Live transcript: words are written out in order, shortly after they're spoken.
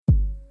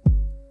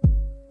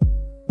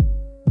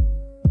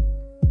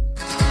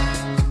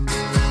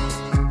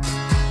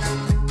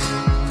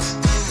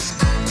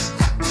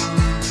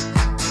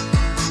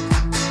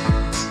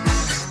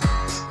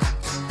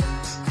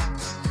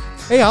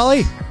Hey,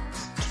 Holly.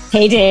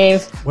 Hey,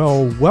 Dave.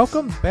 Well,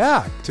 welcome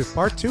back to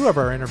part 2 of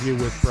our interview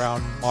with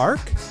Brown Mark.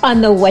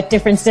 On the What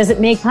Difference Does It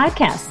Make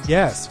podcast.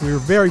 Yes, we were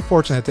very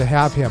fortunate to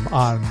have him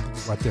on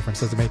What Difference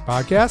Does It Make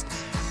podcast.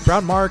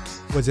 Brown Mark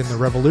was in The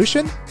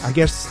Revolution. I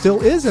guess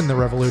still is in The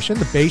Revolution,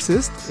 the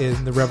bassist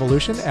in The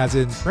Revolution, as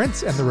in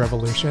Prince and The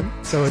Revolution.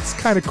 So it's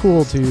kind of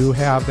cool to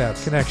have that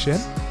connection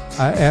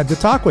and to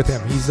talk with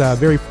him. He's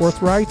very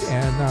forthright,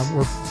 and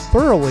we're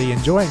thoroughly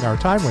enjoying our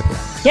time with him.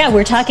 Yeah,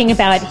 we're talking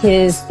about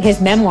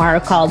his memoir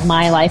called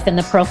My Life in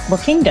the Parochial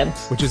Kingdom,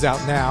 which is out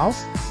now.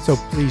 So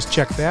please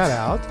check that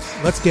out.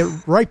 Let's get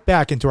right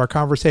back into our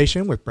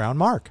conversation with Brown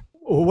Mark.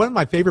 One of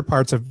my favorite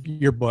parts of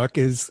your book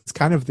is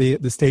kind of the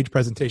stage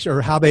presentation,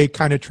 or how they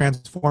kind of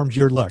transformed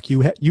your look.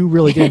 You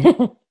really did.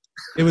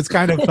 It was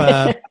kind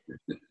of,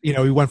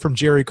 you went from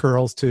Jerry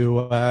curls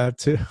to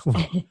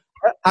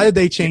how did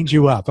they change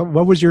you up?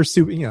 What was your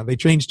they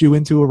changed you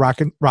into a rock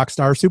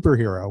star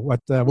superhero.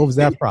 What was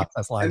that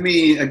process like? I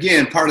mean,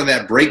 again, part of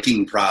that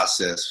breaking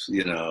process,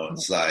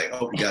 it's like,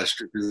 oh, we got to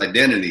strip his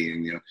identity.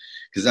 And,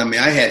 because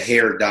I had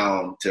hair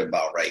down to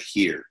about right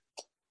here.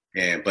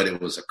 But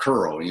it was a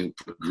curl. You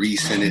put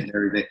grease in it and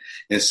everything.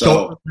 And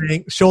so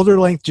shoulder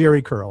length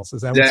Jerry curls.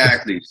 Is that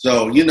exactly?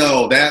 So,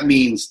 that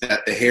means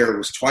that the hair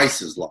was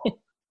twice as long,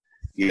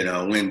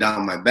 went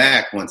down my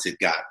back once it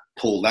got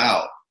pulled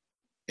out.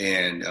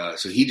 And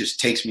so he just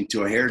takes me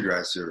to a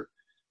hairdresser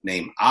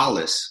named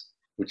Alice,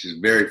 which is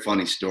a very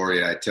funny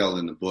story I tell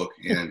in the book.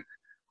 And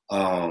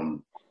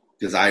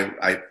because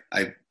I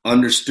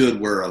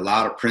understood where a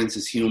lot of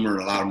Prince's humor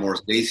and a lot of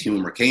Morris Day's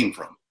humor came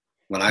from.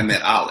 When I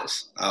met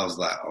Alice, I was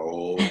like,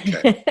 oh,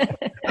 okay,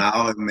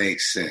 now it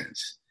makes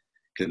sense.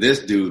 Because this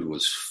dude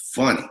was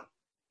funny.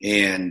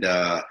 And,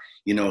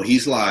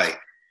 he's like,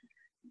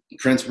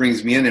 Prince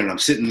brings me in there and I'm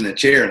sitting in the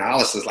chair and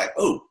Alice is like,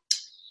 oh,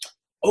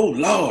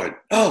 Lord.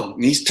 Oh,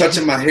 and he's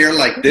touching my hair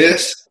like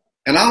this.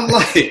 And I'm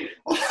like,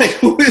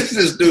 who is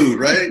this dude,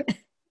 right?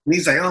 And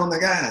he's like, oh, my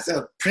God, it's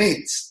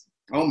Prince.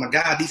 Oh, my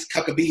God, these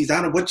cuckabees.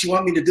 I don't know what you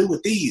want me to do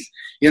with these.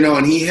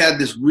 And he had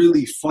this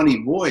really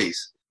funny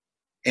voice.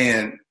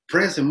 And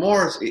Prince and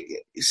Morris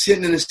is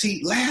sitting in the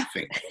seat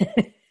laughing.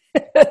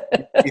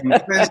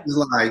 And Prince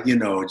is like,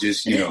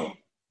 just,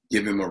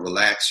 give him a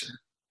relaxer.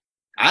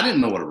 I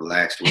didn't know what a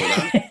relaxer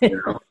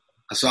was.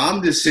 So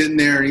I'm just sitting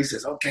there and he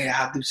says, okay,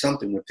 I'll do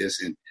something with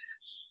this.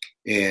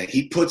 And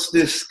he puts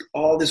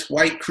all this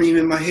white cream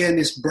in my head and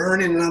it's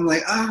burning. And I'm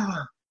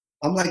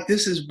like,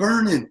 this is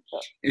burning.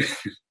 And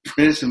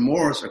Prince and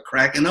Morris are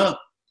cracking up.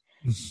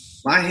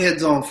 My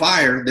head's on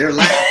fire. They're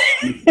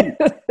laughing.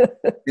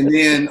 And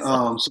then,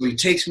 so he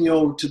takes me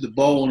over to the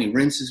bowl and he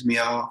rinses me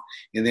off.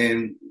 And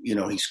then,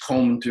 he's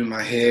combing through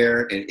my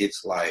hair and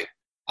it's like,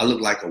 I look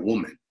like a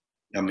woman.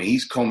 I mean,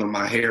 he's combing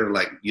my hair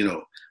like,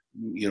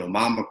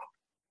 Mama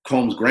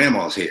combs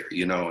grandma's hair,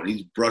 and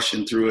he's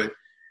brushing through it.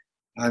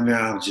 I mean,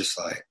 I was just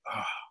like,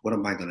 what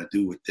am I going to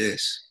do with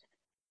this?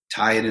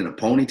 Tie it in a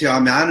ponytail? I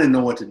mean, I didn't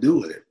know what to do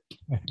with it.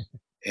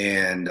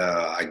 And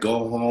I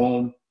go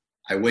home.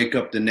 I wake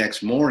up the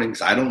next morning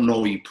because I don't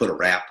know you put a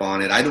wrap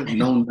on it. I don't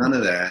know none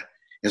of that.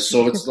 And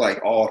so it's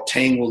like all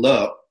tangled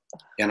up.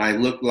 And I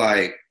look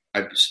like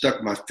I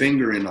stuck my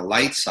finger in a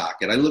light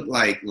socket. I look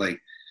like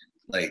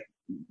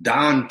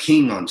Don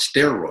King on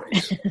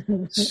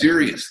steroids.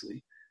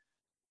 Seriously.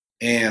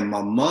 And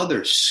my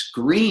mother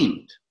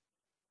screamed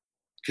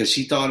because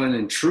she thought an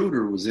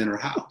intruder was in her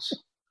house.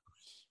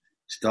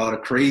 She thought a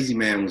crazy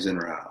man was in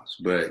her house.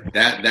 But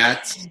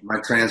that's my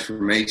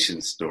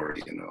transformation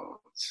story,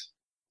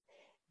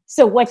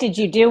 So what did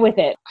you do with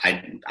it?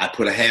 I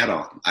put a hat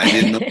on. I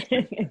didn't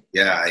know.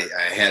 Yeah,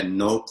 I had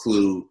no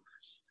clue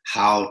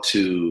how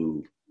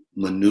to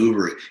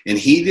maneuver it. And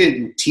he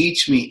didn't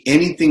teach me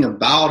anything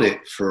about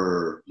it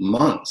for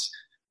months.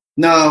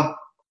 Now,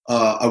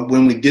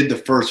 when we did the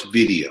first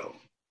video,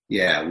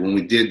 when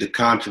we did the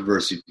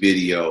controversy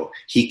video,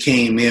 he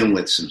came in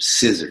with some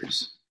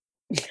scissors.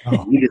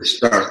 Oh. He just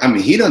starts,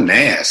 he doesn't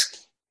ask.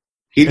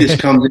 He just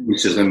comes in and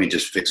says, let me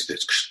just fix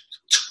this.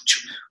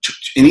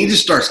 And he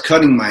just starts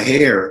cutting my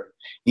hair.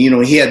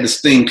 He had this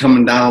thing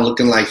coming down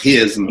looking like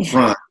his in the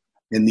front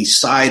and these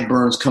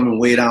sideburns coming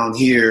way down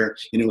here.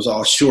 And it was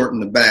all short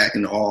in the back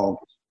and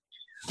all.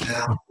 And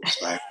I was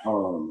like,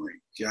 oh my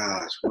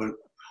gosh,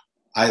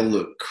 I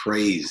look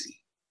crazy.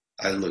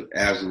 I look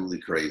absolutely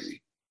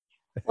crazy.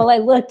 Well, I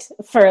looked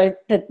for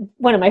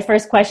one of my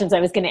first questions I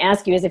was going to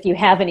ask you is if you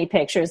have any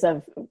pictures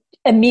of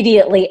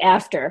immediately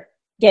after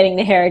getting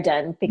the hair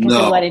done because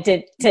I wanted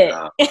to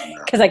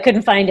because I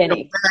couldn't find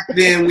any. Back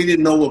then, we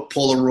didn't know what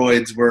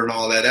Polaroids were and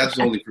all that. That's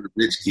only for the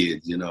rich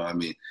kids,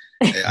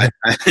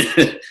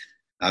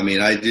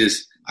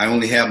 I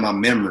only have my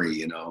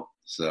memory,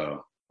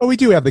 So. Well, we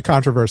do have the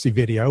controversy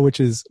video, which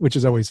is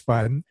always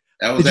fun.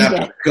 That was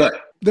after the cut.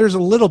 There's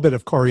a little bit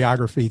of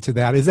choreography to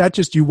that. Is that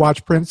just you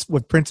watch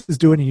what Prince is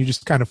doing and you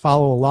just kind of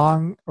follow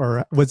along?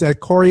 Or was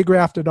that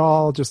choreographed at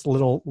all? Just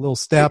little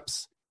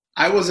steps?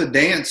 I was a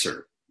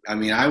dancer.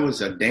 I was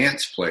a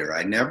dance player.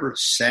 I never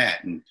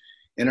sat. And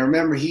I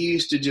remember he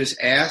used to just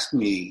ask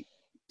me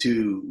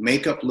to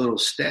make up little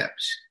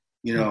steps.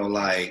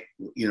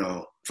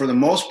 For the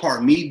most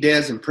part, me,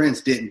 Dez, and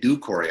Prince didn't do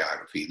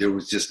choreography. There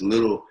was just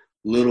little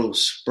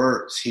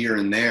spurts here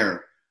and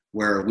there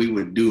where we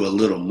would do a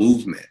little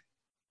movement.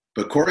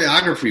 But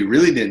choreography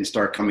really didn't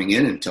start coming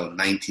in until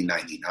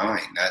 1999.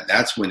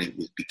 That's when it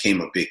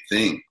became a big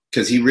thing.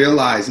 Because he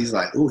realized, he's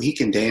like, oh, he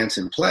can dance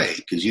and play.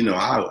 Because,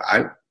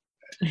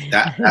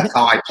 that's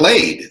how I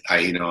played.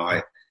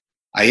 I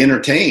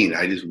entertained.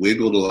 I just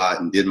wiggled a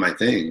lot and did my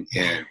thing.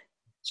 And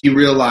he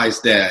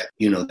realized that,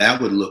 that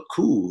would look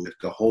cool if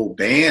the whole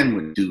band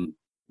would do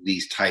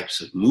these types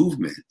of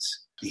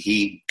movements.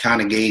 He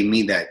kind of gave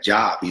me that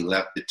job. He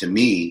left it to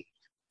me.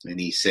 And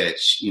he said,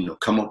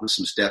 come up with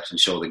some steps and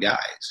show the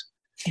guys.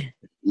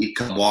 He'd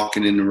come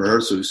walking in the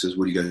rehearsal. He says,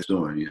 what are you guys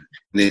doing? And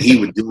then he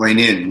would join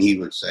in and he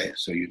would say,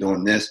 so you're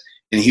doing this?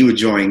 And he would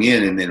join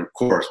in. And then, of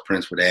course,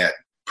 Prince would add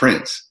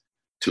Prince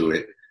to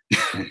it.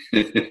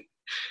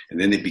 And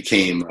then it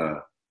became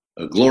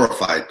a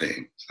glorified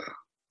thing. So.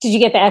 Did you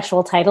get the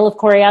actual title of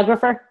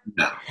choreographer?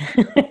 No.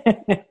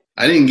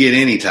 I didn't get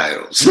any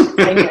titles.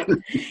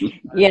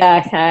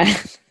 Yeah. I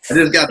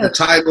just got the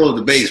title of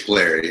the bass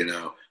player,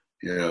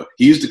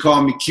 He used to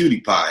call me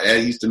Cutie Pie.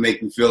 That used to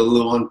make me feel a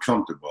little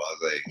uncomfortable. I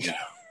was like,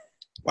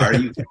 why are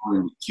you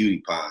calling me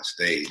Cutie Pie on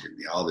stage? And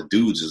all the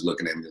dudes is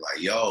looking at me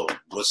like, yo,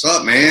 what's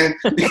up, man?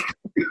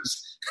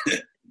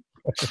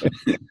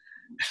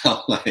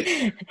 I'm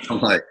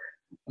like,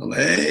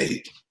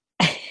 hey.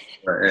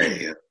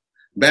 Hey.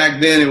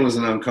 Back then, it was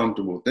an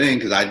uncomfortable thing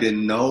because I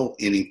didn't know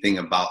anything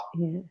about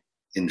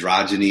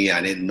androgyny.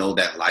 I didn't know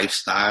that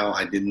lifestyle.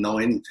 I didn't know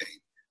anything.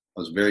 I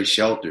was very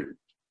sheltered,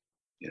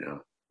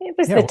 It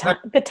was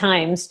the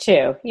times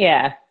too.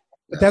 Yeah.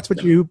 But that's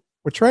what you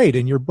portrayed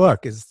in your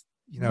book is,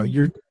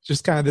 you're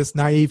just kind of this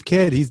naive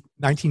kid. He's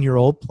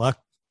 19-year-old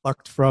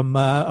plucked from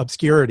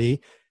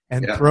obscurity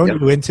and thrown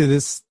you into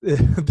this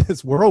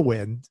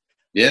whirlwind.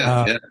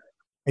 Yeah.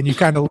 And you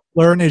kind of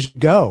learn as you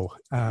go.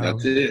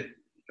 That's it.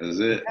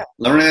 Yeah.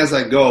 Learn as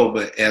I go.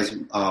 But as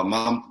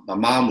my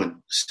mom would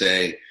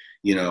say,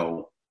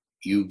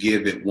 you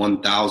give it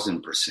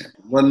 1,000%. It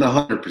wasn't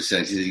 100%.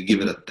 She said you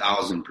give it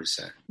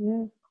 1,000%.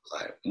 Yeah.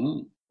 Like,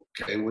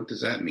 okay, what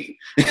does that mean?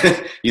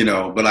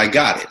 But I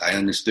got it. I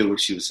understood what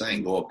she was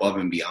saying. Go above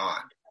and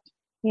beyond.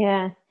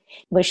 Yeah.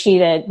 Was she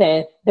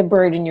the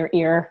bird in your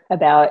ear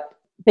about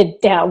the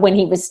doubt when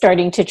he was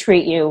starting to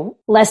treat you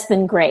less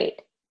than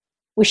great?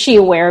 Was she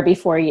aware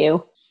before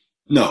you?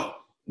 No.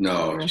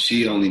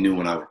 She only knew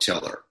when I would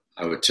tell her.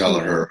 I would tell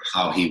her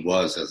how he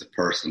was as a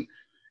person.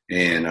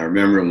 And I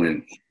remember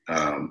when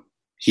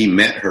he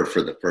met her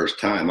for the first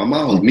time. My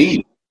mom was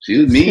mean. She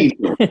was mean.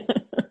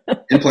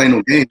 Didn't play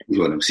no games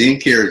with him. She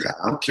didn't care.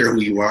 I don't care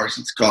who you are.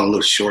 She's calling a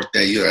little short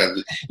that you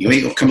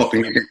ain't gonna come up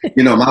in here.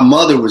 My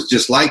mother was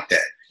just like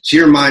that. She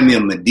reminded me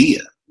of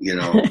Medea.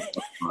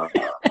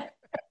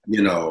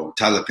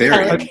 Tyler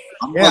Perry.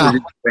 My mother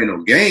didn't play no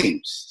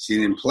games. She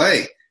didn't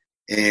play.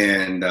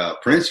 And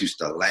Prince used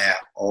to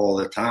laugh all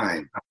the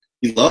time.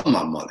 He loved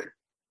my mother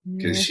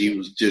because she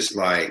was just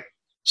like,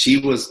 she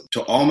was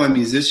to all my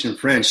musician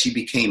friends. She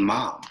became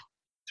mom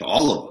to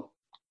all of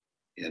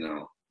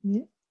them.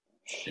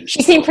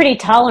 She seemed pretty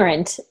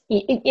tolerant,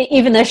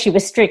 even though she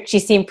was strict. She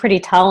seemed pretty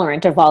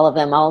tolerant of all of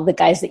them, all of the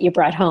guys that you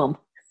brought home.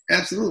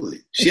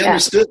 Absolutely, she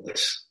understood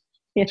us.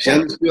 Yeah. She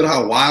understood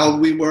how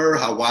wild we were,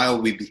 how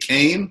wild we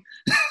became.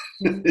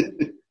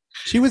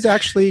 She was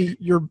actually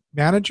your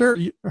manager.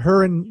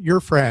 Her and your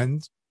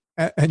friends,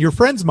 and your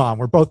friend's mom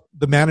were both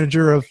the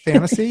manager of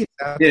Fantasy.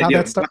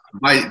 That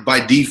started? By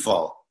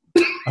default,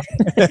 they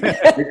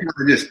kind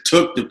of just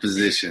took the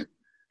position.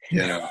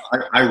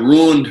 I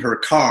ruined her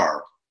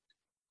car.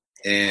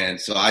 And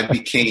so I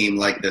became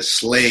like the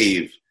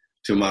slave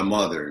to my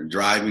mother,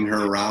 driving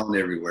her around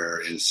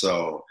everywhere. And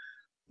so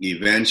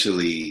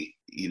eventually,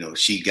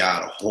 she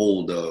got a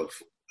hold of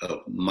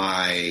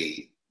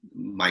my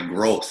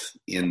growth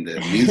in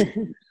the music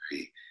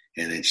industry.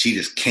 And then she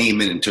just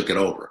came in and took it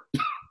over.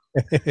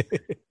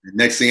 The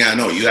next thing I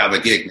know, you have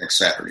a gig next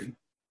Saturday.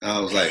 I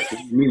was like, what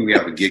do you mean we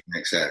have a gig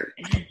next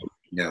Saturday?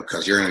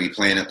 Because you're going to be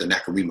playing at the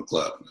Nakarima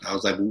Club. I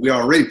was like, well, we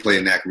already play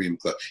at Nakarima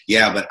Club.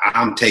 Yeah, but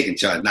I'm taking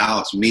charge.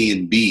 Now it's me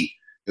and B.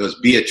 It was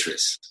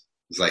Beatrice.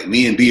 It's like,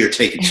 me and B are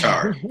taking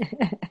charge.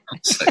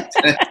 It's like,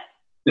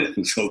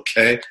 it's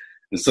okay.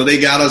 And so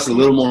they got us a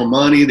little more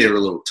money. They were a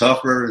little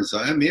tougher. And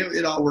so,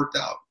 it all worked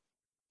out.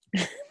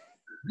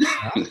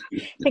 I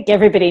think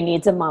everybody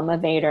needs a Mama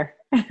Vader.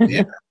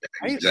 Yeah,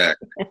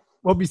 exactly.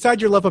 Well,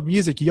 besides your love of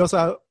music, you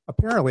also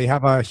apparently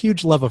have a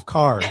huge love of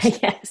cars.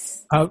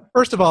 Yes.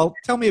 First of all,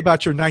 tell me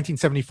about your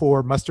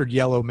 1974 mustard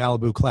yellow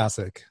Malibu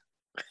Classic.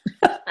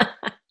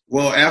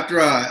 Well, after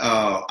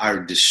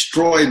I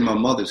destroyed my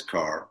mother's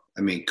car,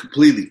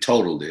 completely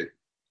totaled it.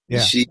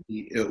 Yeah.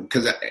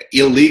 Because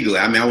illegally,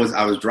 I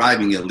was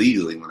driving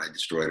illegally when I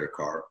destroyed her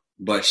car,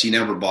 but she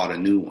never bought a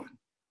new one.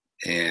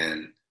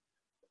 And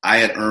I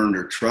had earned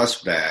her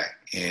trust back,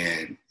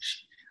 and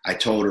I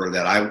told her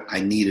that I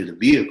needed a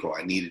vehicle.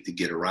 I needed to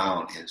get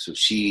around. And so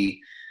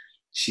she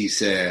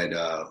said,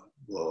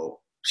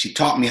 well, she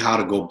taught me how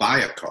to go buy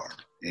a car.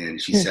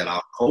 And she said,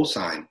 I'll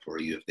co-sign for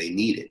you if they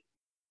need it.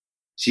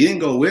 She didn't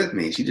go with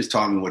me. She just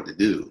taught me what to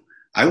do.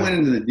 I went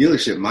into the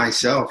dealership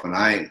myself and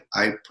I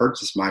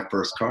purchased my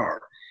first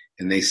car.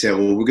 And they said,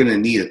 well, we're going to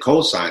need a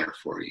co-signer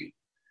for you.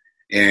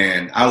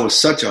 And I was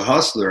such a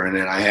hustler. And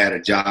then I had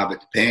a job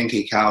at the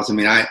Pancake House. I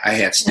mean, I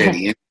had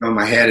steady income.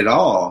 I had it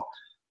all.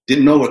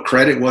 Didn't know what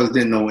credit was.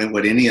 Didn't know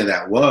what any of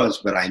that was.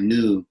 But I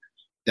knew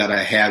that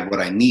I had what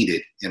I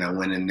needed. And I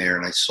went in there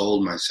and I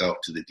sold myself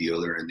to the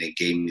dealer. And they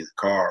gave me the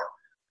car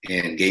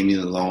and gave me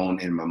the loan.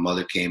 And my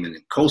mother came in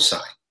and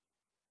co-signed.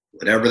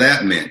 Whatever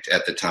that meant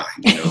at the time,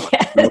 you know, yes.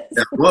 I don't know what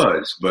that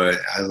was, but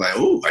I was like,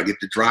 oh, I get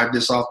to drive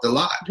this off the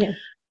lot. Yeah.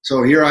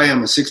 So here I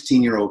am, a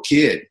 16-year-old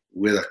kid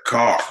with a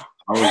car.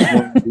 I was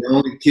one of the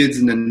only kids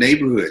in the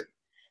neighborhood,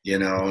 you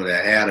know,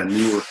 that had a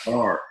newer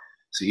car.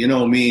 So, you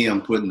know me,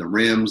 I'm putting the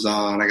rims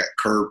on. I got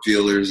curb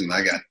fillers and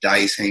I got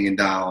dice hanging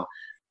down,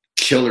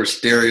 killer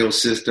stereo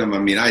system. I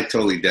mean, I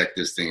totally decked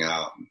this thing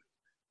out.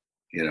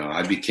 You know,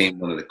 I became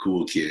one of the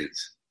cool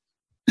kids.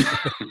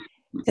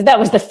 So that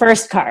was the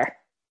first car.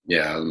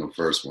 Yeah, that was my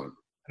first one.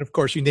 And of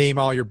course, you name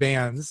all your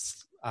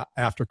bands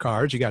after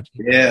cars. You got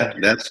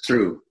that's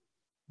true.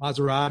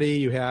 Maserati.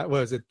 You had what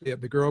was it?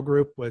 The girl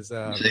group was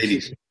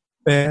Mercedes.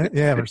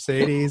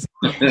 Mercedes.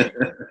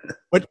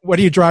 What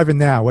are you driving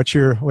now? What's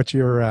your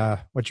drive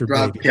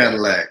baby?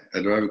 Cadillac.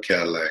 I drive a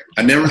Cadillac.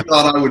 I never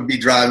thought I would be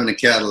driving a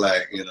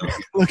Cadillac. You know.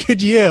 Look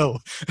at you.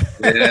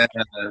 Yeah,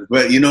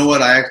 but you know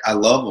what? I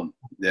love them.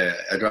 Yeah,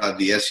 I drive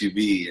the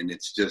SUV, and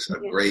it's just a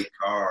great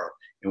car.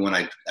 And when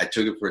I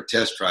took it for a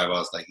test drive, I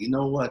was like, you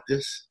know what,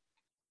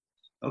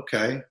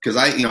 okay. Because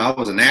I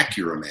was an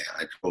Acura man.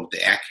 I drove the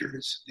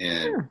Acuras.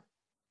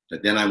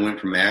 But then I went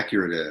from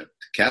Acura to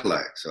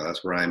Cadillac. So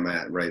that's where I'm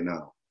at right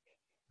now.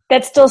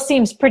 That still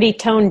seems pretty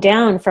toned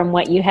down from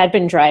what you had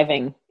been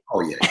driving.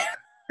 Oh, yeah.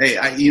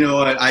 Hey, you know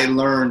what? I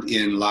learned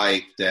in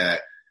life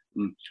that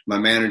my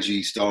manager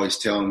used to always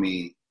tell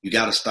me, you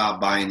got to stop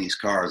buying these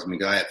cars. I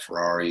mean, I had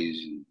Ferraris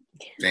and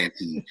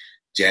fancy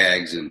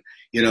Jags and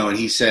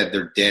he said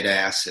they're dead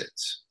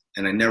assets.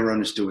 And I never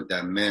understood what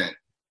that meant.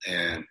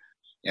 And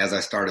as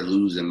I started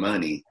losing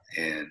money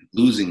and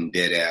losing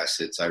dead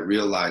assets, I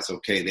realized,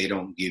 okay, they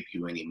don't give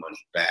you any money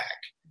back,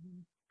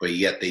 but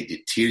yet they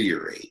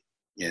deteriorate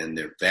and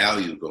their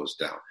value goes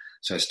down.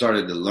 So I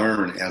started to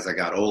learn as I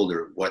got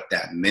older what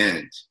that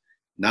meant.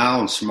 Now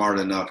I'm smart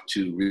enough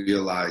to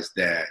realize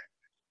that,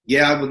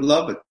 I would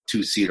love a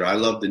two-seater. I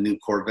love the new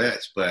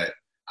Corvettes, but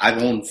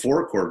I've owned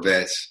 4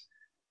 Corvettes.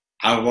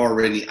 I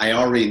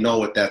already know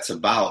what that's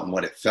about and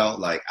what it felt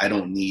like. I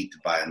don't need to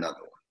buy another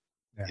one.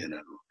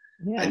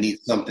 Yeah. I need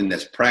something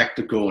that's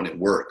practical and it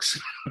works.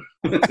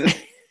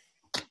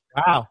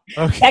 Wow.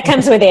 Okay. That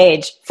comes with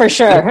age, for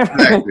sure.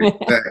 Exactly.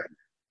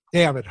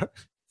 Damn, it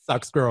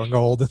sucks growing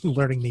old and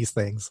learning these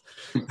things.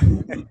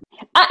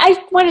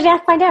 I wanted to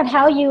find out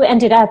how you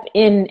ended up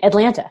in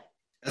Atlanta.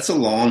 That's a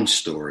long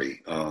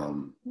story.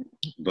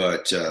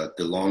 But the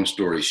long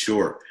story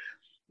short,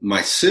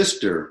 my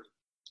sister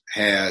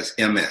has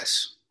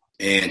MS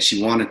and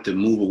she wanted to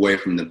move away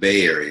from the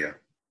Bay Area.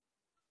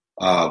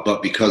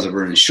 But because of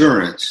her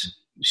insurance,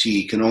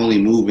 she can only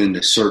move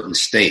into certain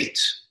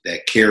states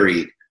that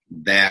carried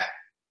that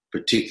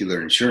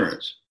particular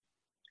insurance.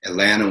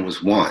 Atlanta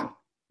was one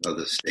of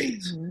the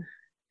states. Mm-hmm.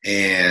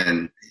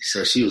 And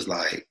so she was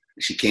like,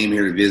 she came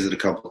here to visit a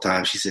couple of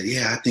times. She said,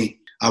 I think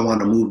I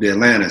want to move to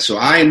Atlanta. So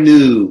I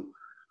knew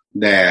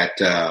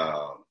that,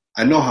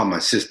 I know how my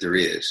sister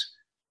is.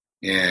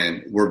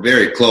 And we're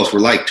very close.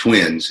 We're like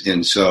twins.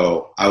 And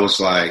so I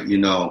was like,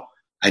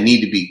 I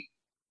need to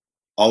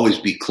always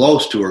be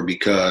close to her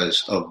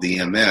because of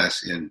the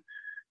MS and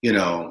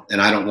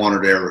I don't want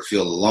her to ever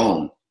feel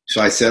alone.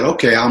 So I said,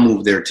 okay, I'll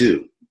move there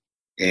too.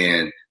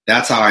 And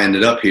that's how I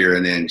ended up here.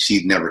 And then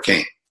she never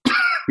came.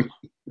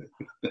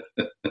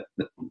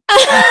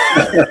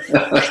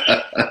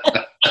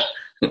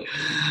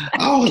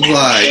 I was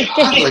like,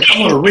 I'm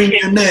going to wring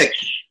your neck,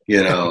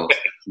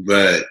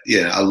 but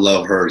I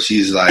love her.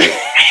 She's like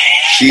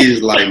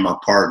my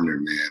partner,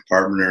 man,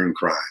 partner in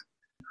crime.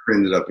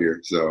 Ended up here,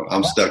 so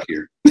I'm stuck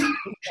here.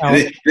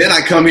 Then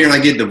I come here and I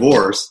get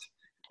divorced,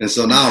 and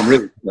so now I'm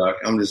really stuck.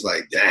 I'm just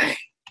like, dang,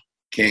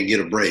 can't get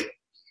a break.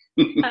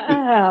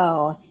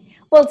 Oh,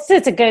 well,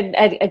 it's a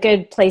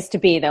good place to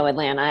be, though,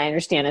 Atlanta. I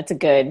understand it's a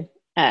good.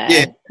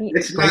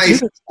 It's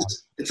nice.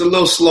 It's a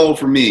little slow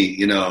for me,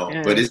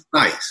 but it's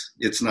nice.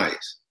 It's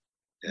nice.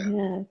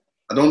 Yeah.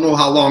 I don't know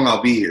how long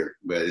I'll be here,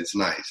 but it's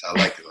nice. I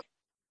like it.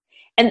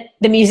 And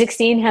the music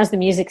scene? How's the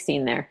music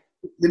scene there?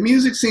 The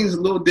music scene is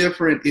a little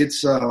different.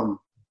 It's not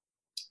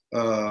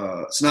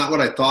what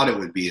I thought it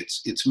would be.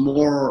 It's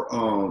more,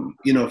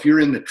 if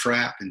you're in the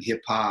trap and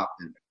hip hop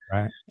and,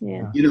 right.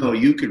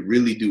 You could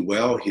really do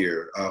well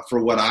here.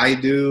 For what I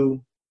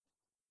do,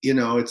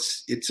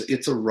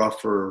 it's a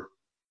rougher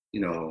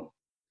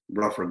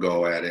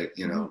go at it,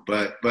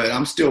 but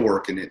I'm still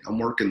working it. I'm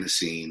working the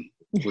scene.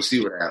 We'll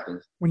see what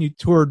happens. When you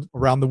toured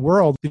around the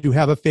world, did you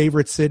have a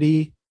favorite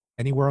city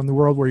anywhere in the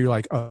world where you're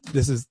like, oh,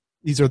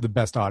 these are the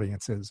best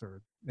audiences?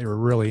 Or they were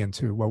really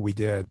into what we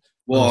did.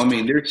 Well, I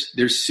mean,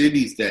 there's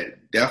cities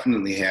that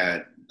definitely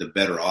had the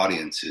better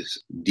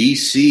audiences.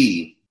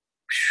 DC,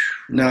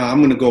 no, I'm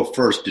going to go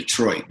first.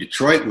 Detroit.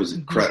 Detroit was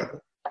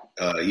incredible.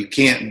 You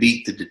can't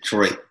beat the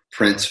Detroit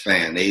Prince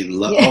fan. They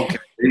love. Yeah. Okay,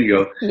 there you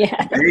go.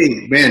 Yeah.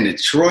 Man,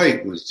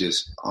 Detroit was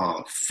just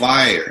on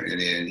fire.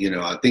 And then,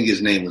 I think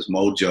his name was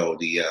Mojo,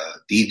 the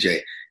DJ.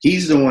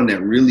 He's the one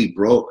that really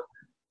broke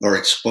or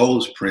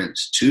exposed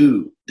Prince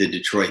to the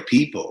Detroit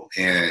people.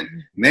 And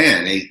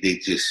man, they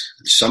just,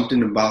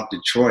 something about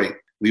Detroit.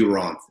 We were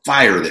on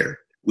fire there.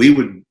 We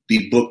would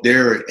be booked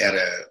there at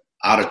a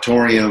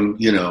auditorium,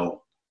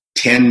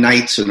 10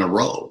 nights in a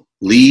row.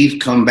 Leave,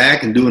 come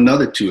back, and do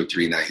another 2 or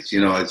 3 nights.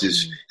 It's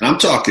just, and I'm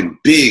talking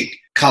big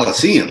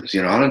coliseums.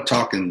 I'm not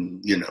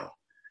talking,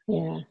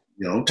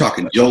 I'm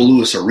talking Joe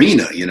Louis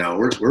Arena.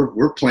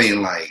 We're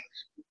playing like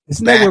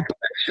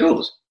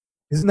shows.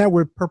 Isn't that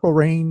where Purple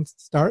Rain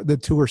the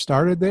tour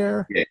started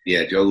there?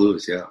 Yeah, Joe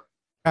Louis. Yeah,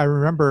 I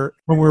remember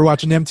when we were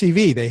watching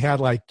MTV, they had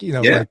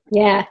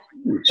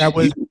that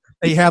was,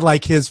 they had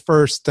like his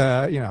first,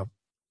 I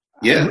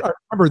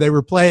remember they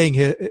were playing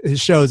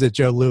his shows at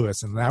Joe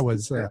Louis, and that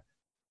was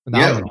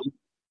phenomenal. Yeah,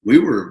 we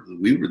were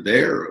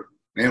there,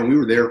 man. We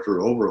were there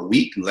for over a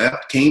week and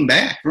left, came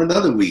back for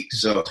another week.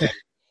 So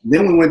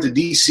then we went to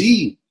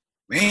DC,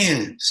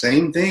 man,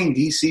 same thing,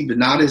 DC, but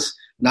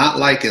not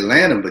like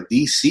Atlanta, but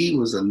DC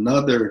was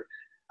another,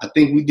 I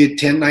think we did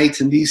 10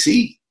 nights in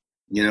DC,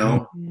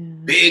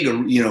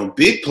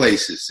 big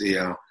places,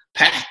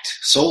 packed,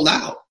 sold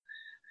out.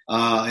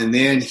 And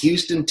then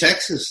Houston,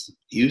 Texas.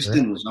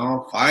 Houston was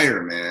on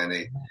fire, man.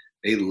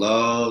 They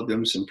loved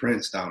them some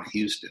Prince down in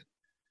Houston.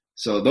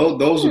 So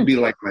those would be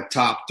like my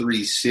top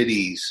 3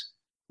 cities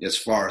as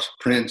far as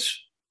Prince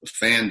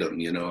fandom.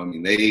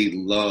 They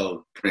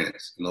love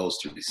Prince in those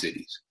 3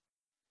 cities.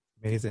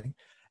 Amazing.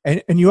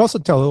 And you also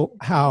tell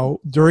how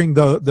during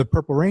the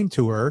Purple Rain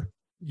tour,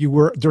 you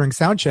were during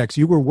sound checks,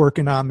 you were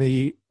working on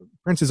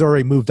Prince has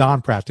already moved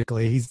on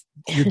practically.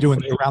 You're doing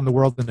the Around the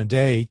World in a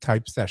Day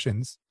type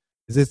sessions.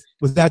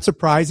 Was that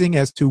surprising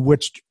as to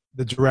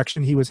the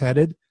direction he was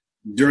headed?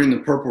 During the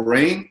Purple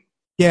Rain?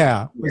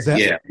 Yeah.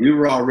 Yeah, we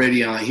were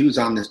already he was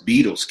on this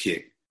Beatles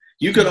kick.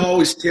 You could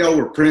always tell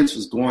where Prince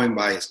was going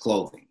by his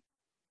clothing.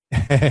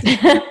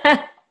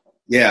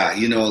 Yeah,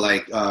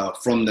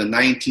 from the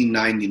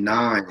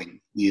 1999,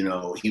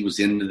 he was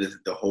into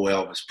the whole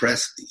Elvis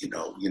Presley,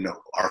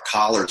 our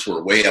collars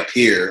were way up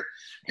here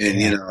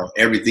and,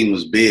 everything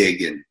was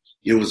big and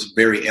it was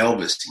very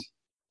Elvis-y,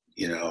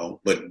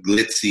 but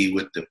glitzy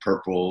with the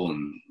purple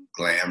and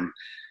glam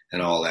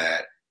and all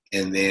that.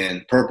 And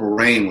then Purple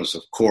Rain was,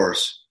 of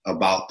course,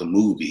 about the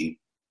movie.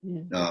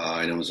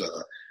 And it was a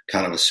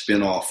kind of a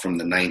spin-off from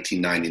the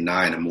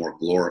 1999, a more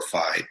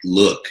glorified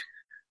look.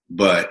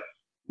 But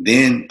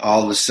then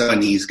all of a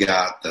sudden he's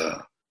got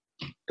the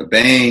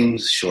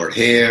bangs, short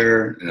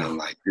hair, and I'm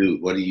like,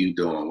 dude, what are you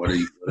doing?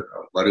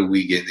 What are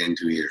we getting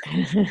into here?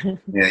 And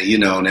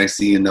next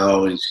thing you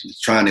know, he's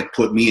trying to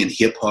put me in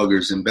hip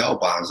huggers and bell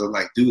bottoms. I'm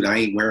like, dude, I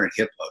ain't wearing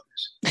hip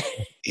huggers.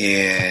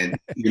 And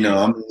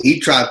he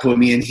tried to put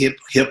me in hip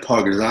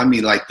huggers. I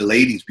mean, like the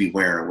ladies be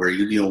wearing, where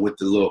with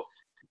the little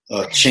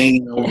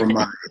chain over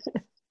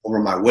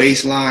my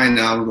waistline.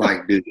 And I was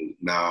like, dude,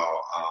 no,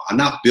 I'm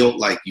not built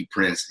like you,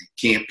 Prince. You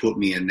can't put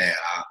me in that.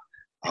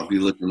 I'll be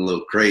looking a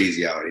little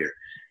crazy out here.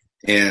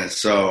 And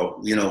so,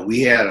 we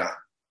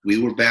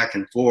were back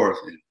and forth,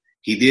 and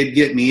he did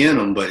get me in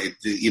them, but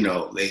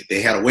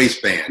they had a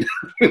waistband,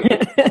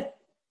 but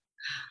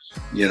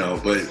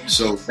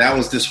so that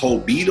was this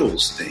whole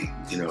Beatles thing,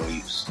 he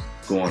was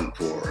going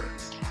for.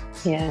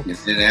 Yeah. And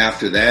then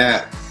after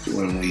that,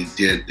 when we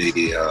did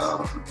the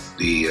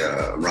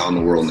Around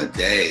the World in a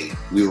Day,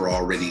 we were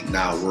already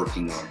now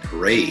working on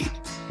Parade.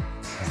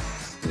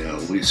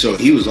 So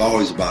he was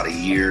always about a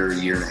year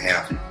and a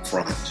half in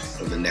front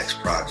of the next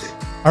project.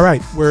 All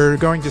right, we're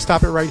going to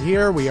stop it right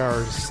here. We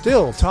are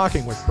still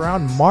talking with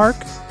Brown Mark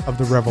of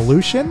The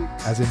Revolution,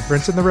 as in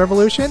Prince and the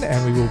Revolution,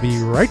 and we will be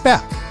right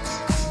back.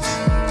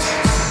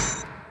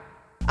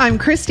 I'm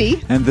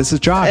Christy. And this is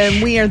Josh.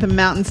 And we are The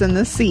Mountains and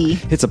the Sea.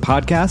 It's a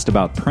podcast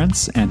about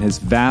Prince and his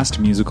vast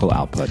musical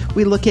output.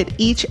 We look at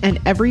each and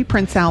every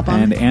Prince album.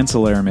 And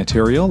ancillary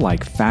material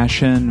like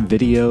fashion,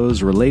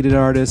 videos, related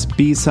artists,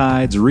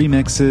 B-sides,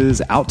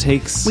 remixes,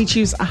 outtakes. We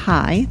choose a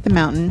high, the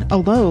mountain, a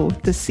low,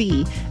 the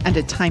sea, and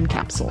a time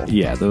capsule.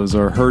 Yeah, those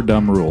are her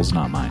dumb rules,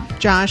 not mine.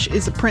 Josh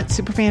is a Prince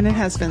superfan and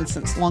has been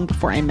since long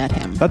before I met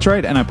him. That's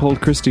right, and I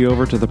pulled Christy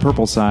over to the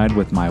purple side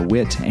with my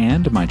wit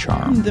and my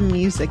charm. The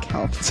music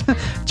helped.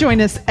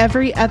 Join us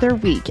every other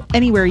week,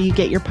 anywhere you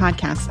get your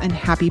podcasts, and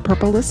happy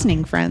purple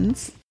listening,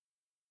 friends.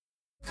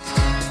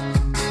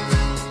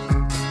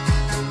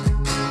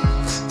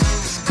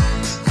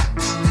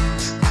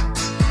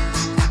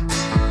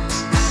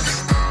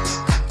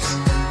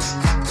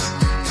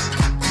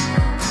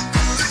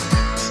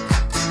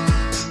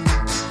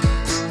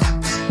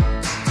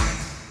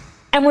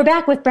 And we're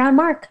back with Brown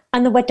Mark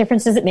on the What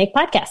Difference Does It Make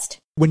podcast.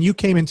 When you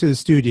came into the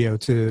studio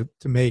to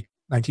make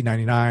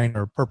 1999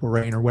 or Purple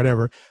Rain or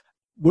whatever,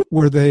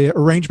 were the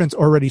arrangements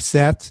already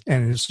set,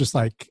 and it's just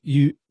like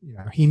he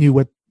knew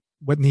what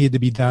needed to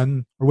be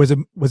done, or was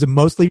it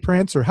mostly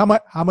Prince, or how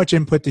much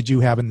input did you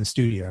have in the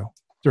studio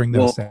during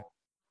those sets?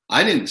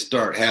 I didn't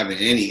start having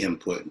any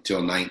input until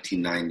after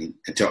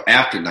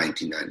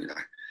 1999.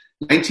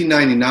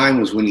 1999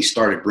 was when he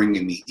started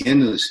bringing me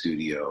into the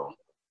studio,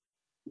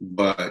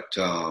 but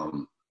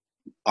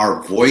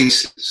our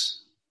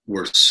voices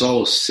were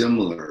so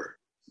similar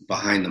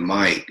behind the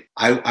mic.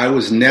 I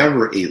was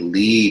never a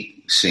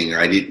lead singer.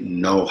 I didn't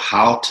know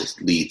how to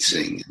lead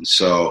sing, and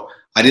so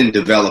I didn't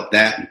develop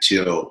that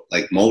until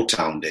like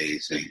Motown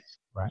days. And,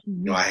 right.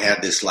 I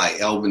had this like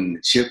Alvin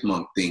the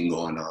Chipmunk thing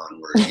going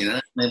on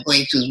where, my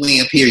voice was way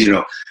up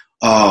here,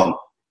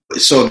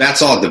 so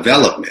that's all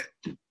development.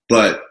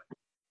 But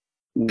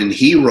when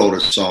he wrote a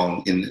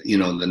song in, the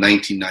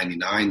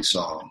 1999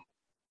 song,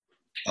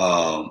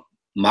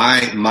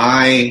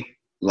 my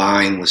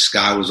line was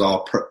 "Sky was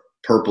all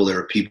purple, there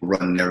were people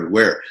running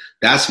everywhere."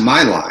 That's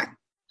my line.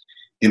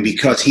 And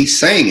because he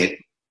sang it,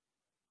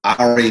 I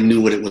already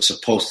knew what it was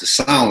supposed to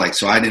sound like,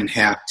 so I didn't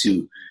have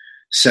to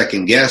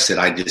second guess it.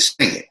 I just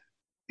sang it.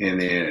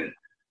 And then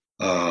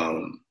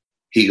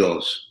he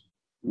goes,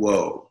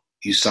 "Whoa,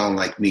 you sound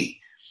like me."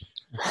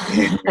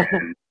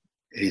 And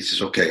he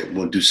says, "Okay,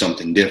 we'll do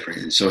something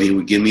different." And so he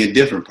would give me a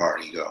different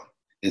part. He'd go.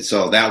 And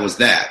so that was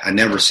that. I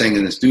never sang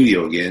in the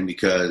studio again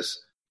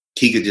because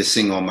he could just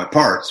sing all my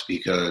parts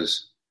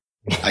because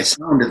I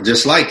sounded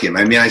just like him.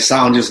 I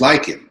sound just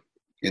like him.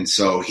 And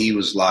so he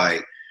was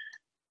like,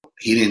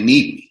 he didn't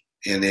need me.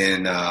 And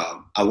then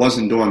I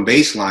wasn't doing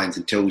bass lines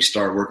until we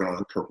started working on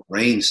the Purple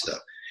Rain stuff.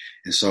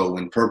 And so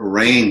when Purple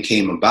Rain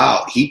came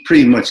about, he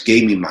pretty much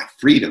gave me my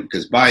freedom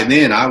because by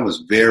then I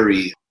was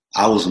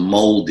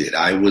molded.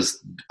 I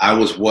was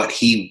what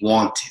he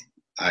wanted.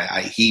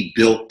 He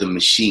built the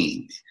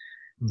machine,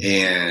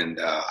 and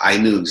I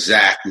knew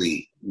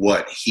exactly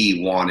what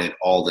he wanted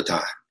all the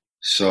time.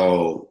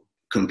 So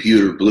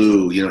Computer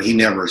Blue, he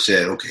never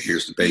said, "Okay,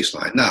 here's the bass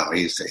line." No,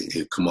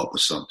 he'd come up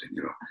with something,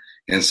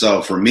 And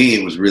so for me,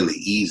 it was really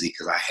easy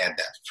because I had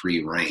that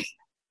free reign.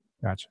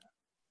 Gotcha.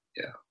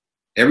 Yeah.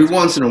 Every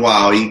once in a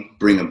while, he'd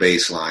bring a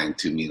bass line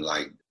to me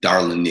like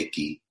Darling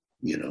Nikki,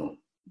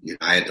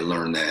 I had to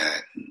learn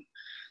that. And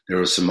there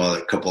was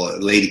couple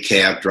of Lady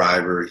Cab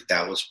Driver,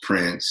 that was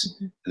Prince.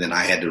 Mm-hmm. And then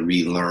I had to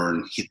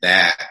relearn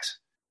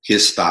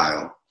his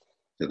style.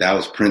 That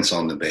was Prince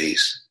on the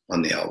bass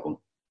on the album.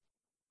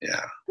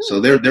 Yeah. So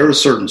there were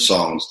certain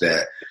songs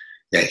that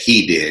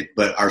he did,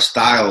 but our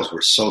styles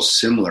were so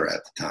similar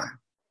at the time.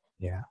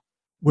 Yeah.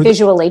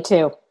 Visually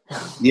too.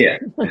 Yeah.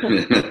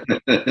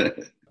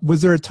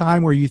 Was there a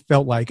time where you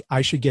felt like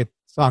I should get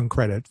song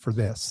credit for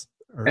this?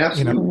 Or,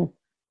 Absolutely.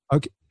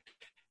 Okay.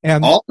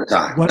 And all the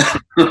time.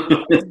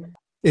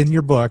 In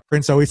your book,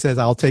 Prince always says,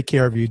 "I'll take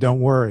care of you,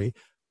 don't worry."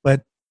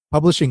 But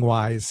publishing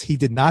wise, he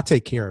did not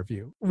take care of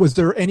you. Was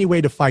there any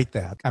way to fight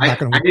that? I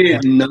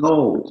didn't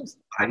know.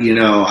 I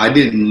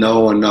didn't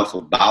know enough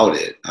about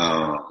it.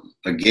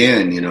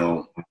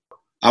 Again,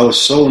 I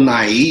was so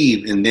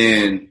naive, and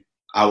then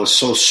I was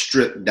so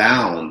stripped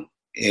down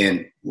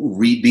and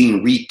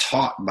being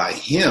retaught by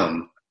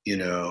him,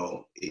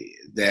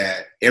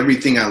 that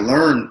everything I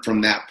learned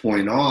from that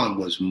point on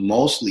was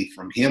mostly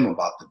from him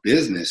about the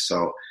business.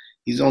 So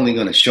he's only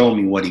going to show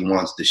me what he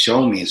wants to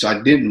show me. So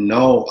I didn't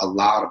know a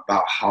lot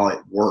about how it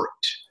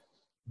worked.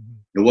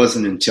 It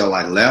wasn't until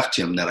I left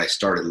him that I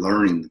started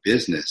learning the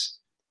business,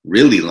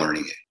 really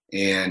learning it.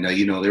 And,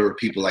 there were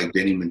people like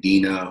Benny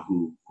Medina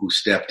who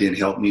stepped in,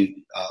 helped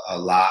me a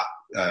lot,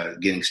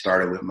 getting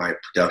started with my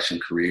production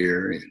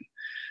career.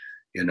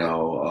 And,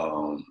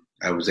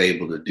 I was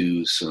able to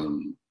do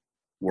some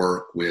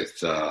work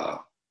with a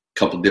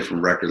couple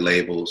different record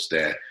labels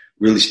that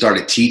really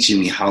started teaching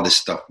me how this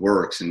stuff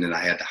works. And then I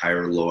had to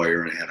hire a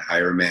lawyer and I had to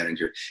hire a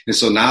manager. And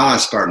so now I'm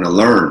starting to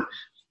learn.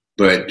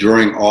 But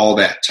during all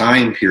that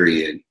time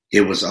period,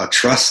 it was a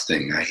trust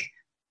thing.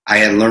 I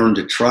had learned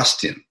to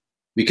trust him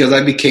because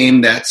I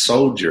became that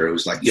soldier. It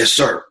was like, "Yes,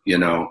 sir,"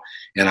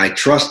 and I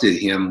trusted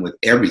him with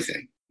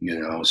everything,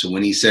 So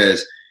when he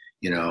says,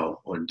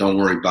 "Well, don't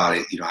worry about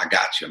it, I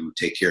got you, I'm going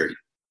to take care of you,"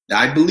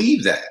 I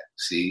believe that,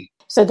 see?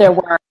 So there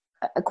were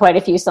quite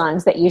a few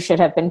songs that you should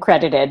have been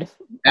credited.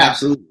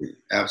 Absolutely.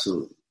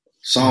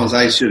 Songs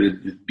I should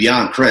have,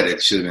 beyond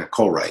credit, should have been a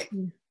co-write.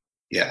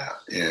 Yeah,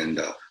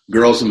 and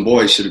Girls and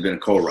Boys should have been a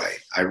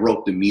co-write. I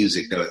wrote the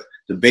music, the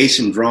bass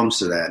and drums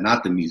to that,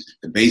 not the music,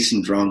 the bass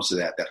and drums to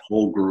that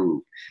whole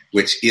groove,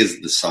 which is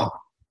the song.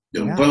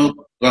 Yeah. Boom,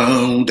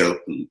 boom, boom,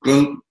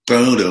 boom,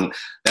 boom.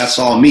 That's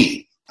all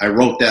me. I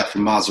wrote that for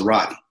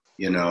Maserati,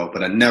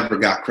 but I never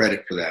got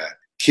credit for that.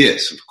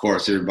 Kiss, of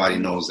course, everybody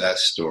knows that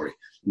story.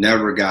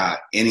 Never got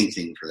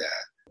anything for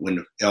that. When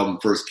the album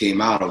first came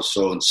out, I was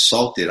so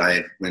insulted.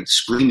 I went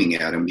screaming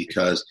at him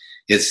because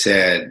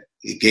it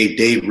gave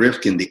Dave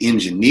Rifkin, the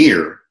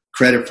engineer,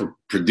 credit for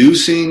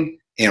producing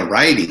and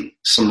writing.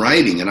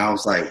 And I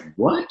was like,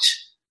 what?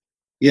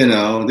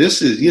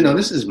 This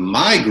is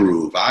my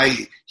groove.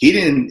 He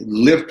didn't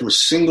lift a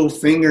single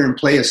finger and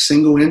play a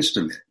single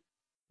instrument.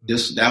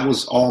 That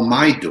was all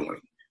my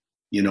doing.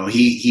 You know,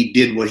 he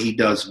did what he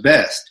does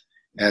best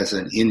as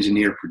an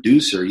engineer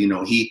producer. You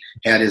know, he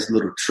had his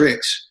little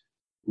tricks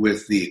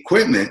with the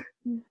equipment,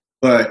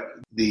 but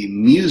the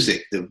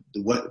music,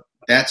 what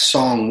that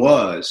song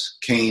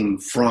came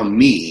from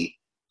me,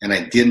 and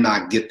I did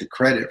not get the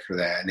credit for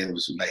that. And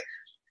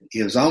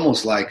it was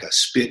almost like a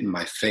spit in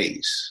my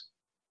face.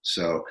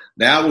 So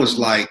that was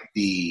like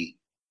the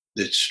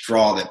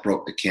straw that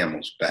broke the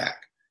camel's back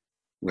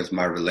with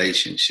my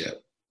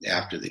relationship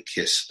after the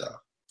Kiss stuff.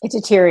 It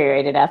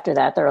deteriorated after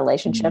that, the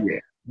relationship. Yeah,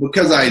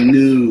 because I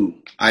knew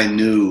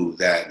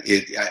that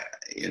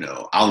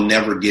I'll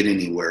never get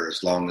anywhere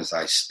as long as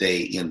I stay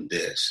in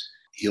this.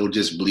 He'll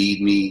just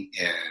bleed me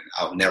and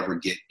I'll never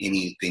get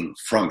anything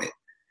from it.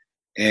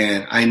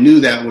 And I knew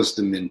that was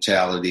the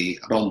mentality.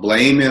 I don't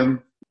blame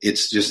him.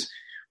 It's just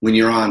when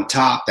you're on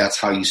top, that's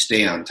how you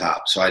stay on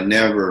top. So I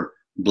never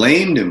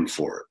blamed him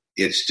for it.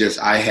 It's just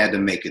I had to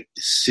make a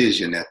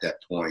decision at that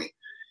point.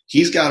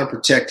 He's got to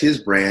protect his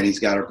brand. He's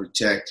got to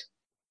protect,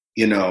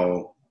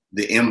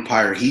 the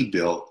empire he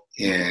built.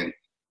 And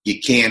you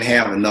can't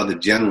have another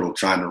general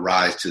trying to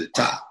rise to the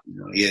top.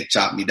 He had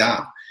chopped me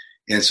down.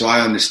 And so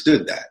I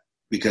understood that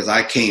because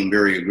I came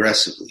very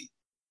aggressively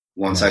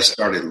once I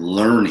started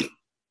learning.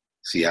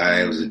 See,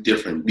 I was a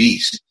different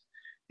beast.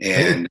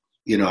 And,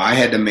 I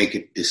had to make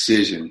a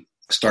decision,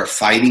 start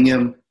fighting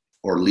him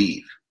or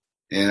leave.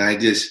 And I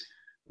just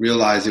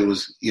realized it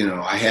was,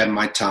 I had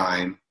my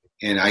time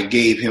and I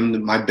gave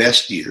him my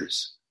best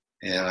years.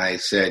 And I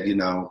said,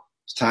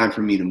 it's time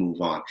for me to move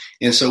on.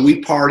 And so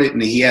we parted,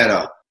 and he had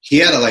a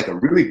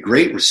really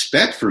great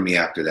respect for me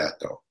after that,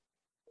 though.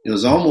 It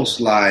was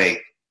almost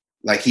like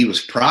he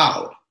was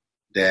proud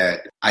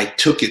that I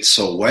took it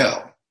so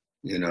well,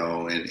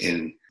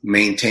 and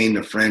maintained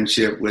the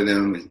friendship with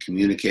him and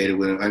communicated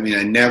with him. I mean,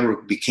 I never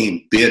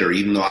became bitter,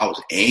 even though I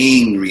was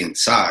angry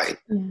inside.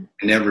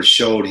 I never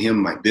showed him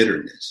my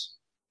bitterness.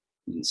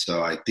 And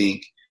so I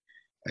think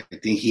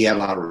he had a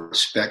lot of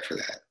respect for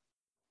that.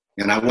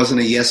 And I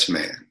wasn't a yes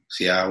man.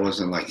 See, I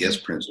wasn't like, yes,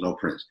 Prince, no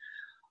Prince.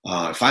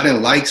 If I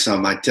didn't like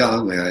something, I'd tell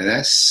him, man,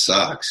 that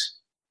sucks.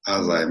 I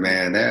was like,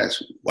 man,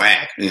 that's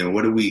whack.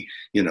 What do we,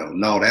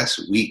 no,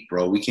 that's weak,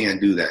 bro. We can't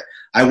do that.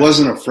 I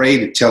wasn't afraid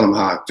to tell him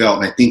how I felt,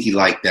 and I think he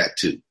liked that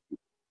too.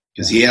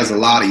 Because he has a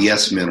lot of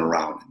yes men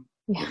around him.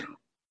 Yeah.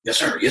 Yes,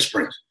 sir. Yes,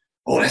 Prince.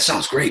 Oh, that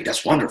sounds great.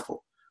 That's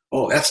wonderful.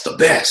 Oh, that's the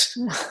best.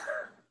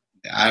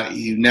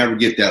 You never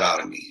get that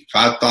out of me. If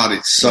I thought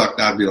it sucked,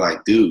 I'd be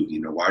like, dude,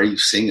 why are you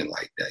singing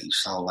like that? You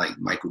sound like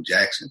Michael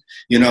Jackson.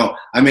 I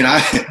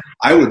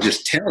would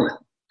just tell him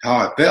how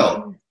I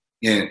felt.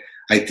 And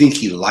I think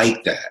he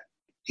liked that.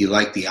 He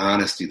liked the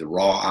honesty, the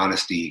raw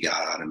honesty he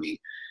got out of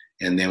me.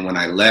 And then when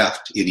I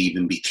left, it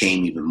even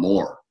became even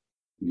more,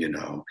 He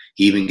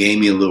even gave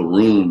me a little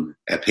room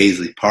at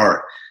Paisley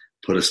Park,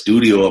 put a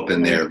studio up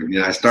in there.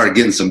 I started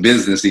getting some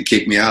business. He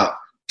kicked me out.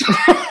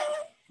 Of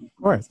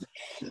course.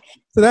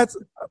 So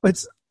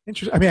it's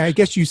interesting. I mean, I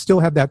guess you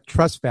still have that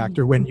trust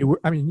factor when you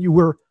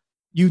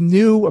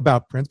knew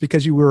about Prince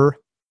because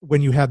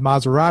when you had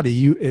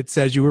Maserati, it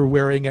says you were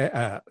wearing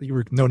you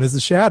were known as the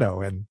Shadow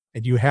and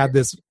you had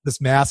this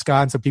mask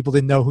on, so people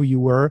didn't know who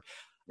you were.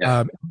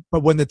 Yeah.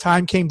 But when the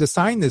time came to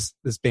sign this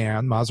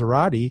band,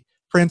 Maserati,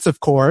 Prince, of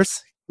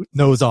course,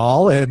 knows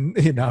all, and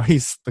he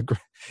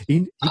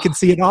can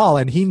see it all,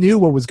 and he knew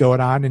what was going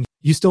on, and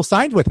you still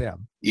signed with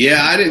him.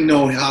 Yeah, I didn't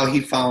know how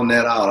he found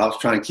that out. I was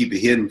trying to keep it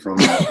hidden from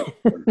him.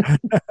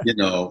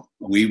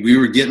 We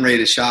were getting ready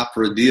to shop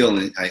for a deal,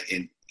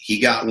 and he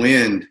got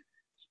wind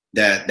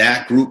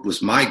that group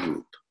was my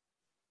group.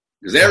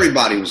 Because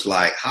everybody was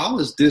like, how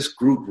is this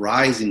group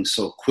rising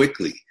so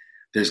quickly?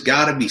 There's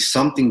got to be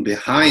something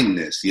behind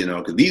this,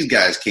 because these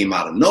guys came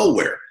out of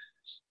nowhere.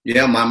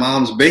 Yeah, my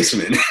mom's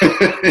basement.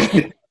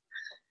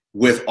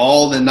 With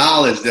all the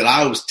knowledge that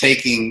I was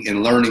taking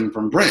and learning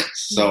from Prince.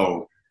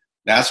 So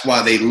that's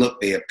why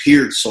they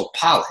appeared so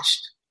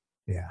polished.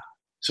 Yeah.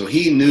 So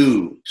he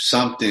knew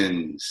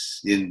something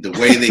in the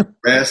way they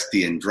dressed,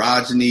 the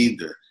androgyny,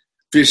 the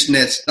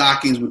fishnet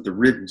stockings with the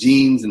ripped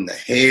jeans and the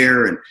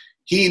hair. And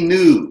he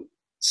knew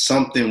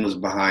something was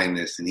behind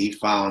this, and he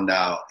found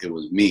out it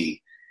was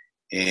me.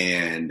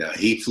 And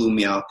he flew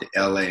me out to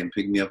LA and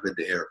picked me up at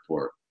the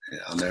airport. And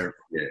I'll never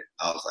forget it.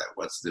 I was like,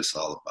 what's this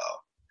all about?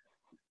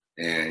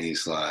 And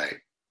he's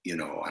like,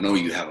 I know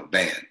you have a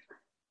band.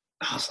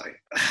 I was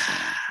like,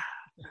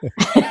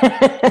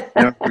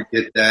 never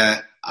forget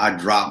that. I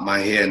dropped my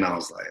head and I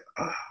was like,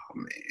 oh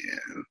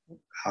man,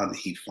 how did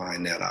he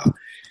find that out?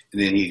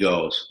 And then he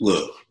goes,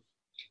 look,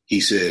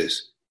 he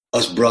says,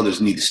 us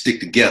brothers need to stick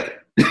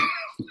together.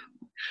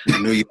 I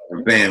know you have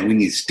a band. We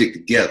need to stick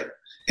together.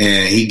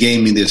 And he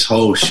gave me this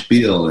whole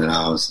spiel, and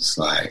I was just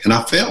like, and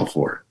I fell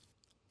for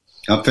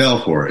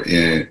it.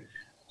 And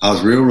I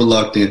was real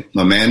reluctant.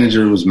 My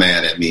manager was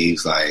mad at me.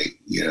 He's like,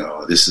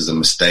 this is a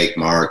mistake,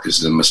 Mark. This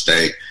is a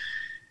mistake.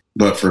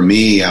 But for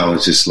me, I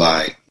was just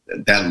like,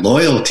 that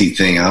loyalty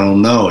thing, I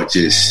don't know.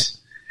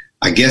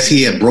 I guess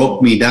he had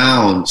broke me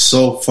down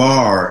so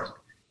far,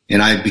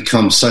 and I'd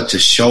become such a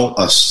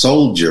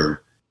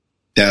soldier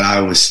that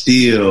I was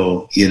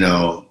still,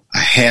 I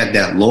had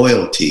that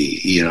loyalty,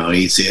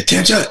 he'd say,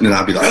 attention. And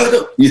I'd be like,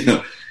 oh,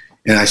 no,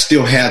 and I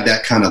still had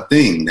that kind of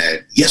thing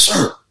that, yes,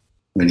 sir.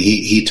 When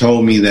he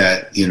told me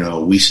that,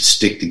 we should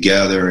stick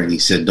together, and he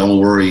said, don't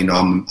worry,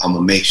 I'm going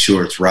to make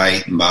sure it's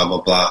right and blah,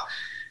 blah, blah.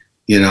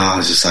 I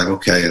was just like,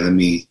 okay,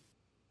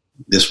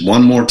 this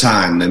one more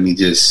time, let me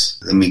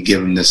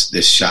give him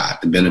this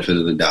shot, the benefit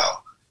of the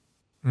doubt.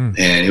 And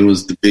it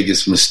was the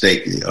biggest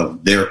mistake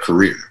of their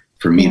career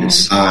for me to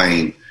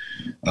sign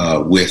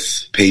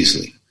with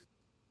Paisley.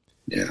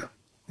 Yeah.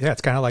 Yeah,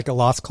 it's kind of like a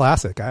lost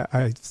classic.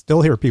 I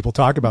still hear people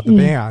talk about the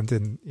band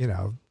and,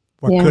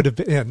 what could have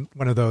been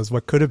one of those,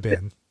 what could have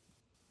been.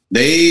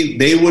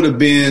 They would have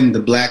been the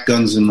Black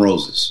Guns N'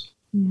 Roses.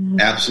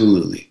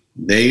 Absolutely.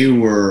 They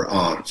were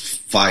on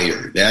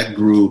fire. That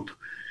group,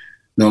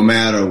 no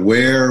matter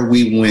where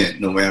we went,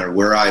 no matter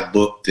where I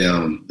booked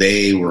them,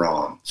 they were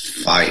on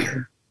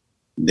fire.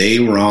 They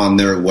were on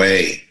their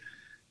way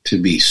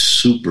to be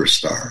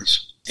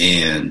superstars.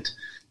 And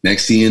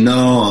next thing you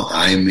know,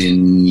 I'm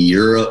in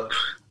Europe,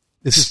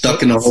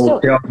 stuck in a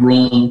hotel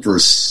room for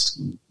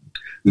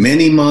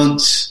many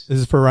months. This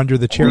is for Under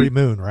the Cherry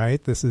Moon,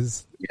 right? This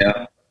is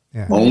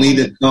only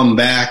to come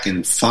back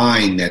and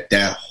find that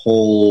the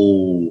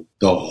whole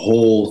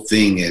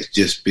thing has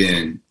just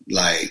been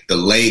like the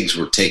legs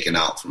were taken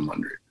out from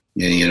under it.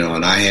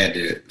 And I had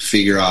to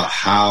figure out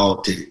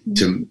how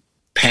to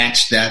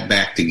patch that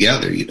back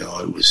together. It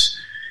was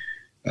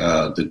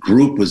the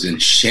group was in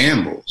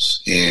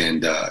shambles,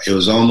 and it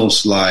was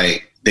almost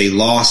like they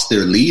lost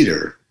their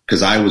leader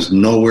because I was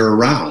nowhere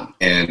around.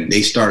 And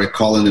they started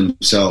calling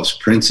themselves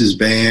Prince's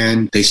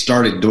Band. They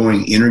started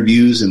doing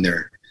interviews, and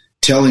they're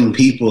telling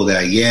people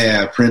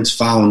that, Prince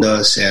found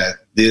us at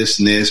this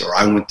and this, or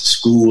I went to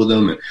school with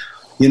them. And,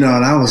 and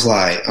I was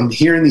like, I'm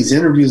hearing these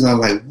interviews, and I'm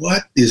like,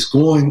 what is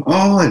going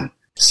on?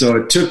 So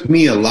it took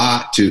me a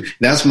lot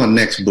that's my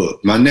next book.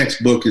 My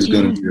next book is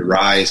going to be The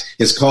Rise.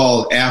 It's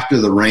called After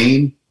the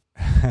Rain.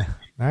 Nice.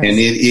 And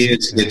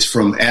it's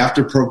from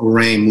after Purple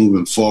Rain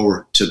moving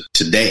forward to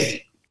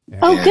today.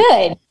 Oh,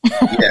 good.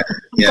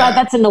 Yeah. Glad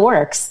that's in the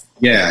works.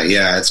 Yeah.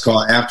 It's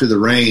called After the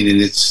Rain, and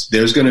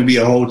there's going to be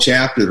a whole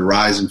chapter, The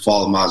Rise and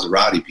Fall of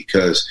Maserati,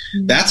 because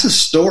that's a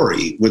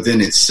story within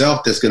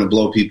itself that's going to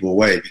blow people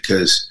away.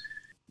 Because,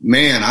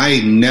 man, I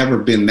ain't never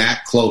been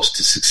that close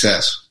to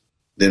success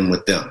than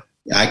with them.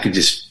 I could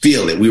just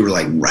feel it. We were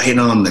like right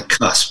on the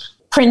cusp.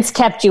 Prince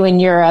kept you in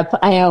Europe.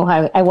 I know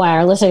I want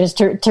our listeners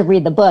to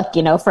read the book,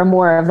 for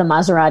more of the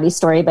Maserati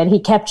story, but he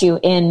kept you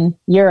in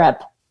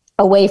Europe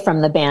away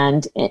from the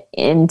band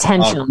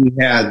intentionally.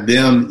 We had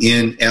them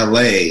in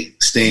LA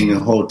staying in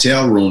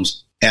hotel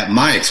rooms at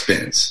my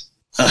expense.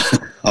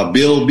 A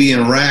bill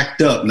being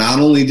racked up, not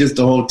only just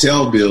the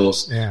hotel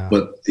bills,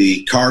 but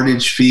the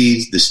cartage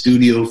fees, the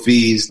studio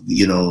fees,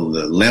 the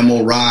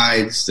limo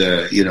rides,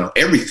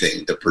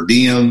 everything, the per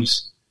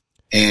diems.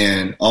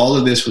 And all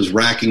of this was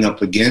racking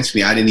up against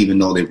me. I didn't even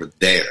know they were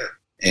there.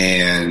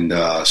 And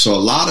so a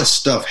lot of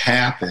stuff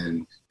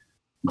happened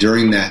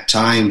during that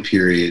time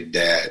period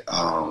that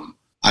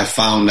I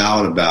found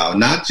out about.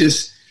 Not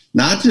just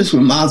with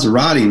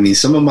Maserati. I mean,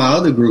 some of my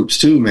other groups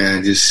too,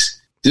 man, just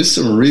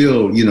some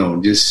real,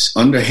 just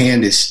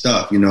underhanded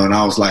stuff, and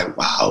I was like,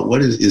 wow,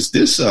 what is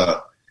this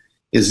a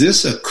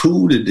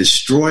coup to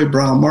destroy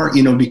Brown Mark?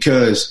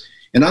 Because,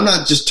 and I'm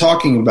not just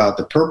talking about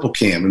the Purple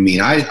Camp. I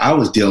mean, I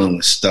was dealing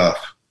with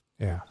stuff.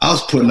 Yeah. I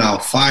was putting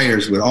out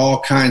fires with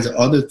all kinds of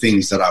other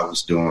things that I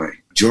was doing.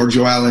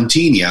 Giorgio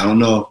Alentini, I don't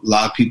know if a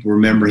lot of people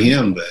remember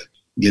him, but,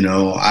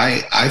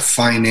 I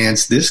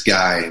financed this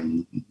guy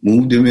and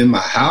moved him in my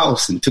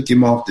house and took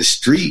him off the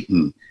street.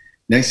 And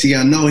next thing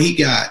I know, he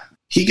got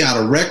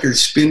a record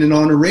spinning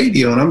on the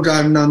radio, and I'm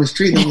driving down the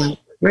street, and I'm like,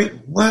 wait,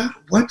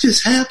 what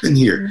just happened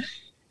here?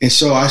 And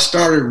so I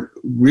started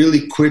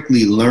really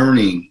quickly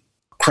learning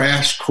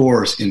crash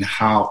course in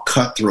how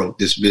cutthroat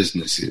this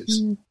business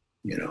is.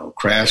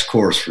 Crash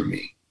course for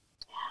me.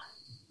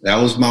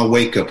 That was my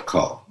wake-up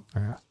call.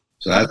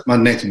 So that's my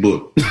next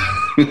book.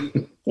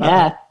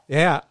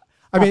 Yeah.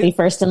 I mean, be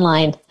first in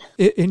line.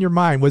 In your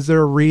mind, was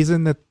there a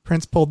reason that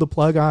Prince pulled the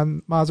plug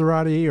on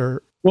Maserati,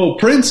 or? Well,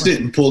 Prince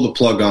didn't pull the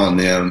plug on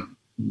them.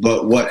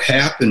 But what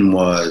happened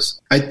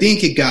was, I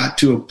think it got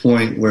to a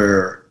point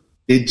where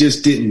it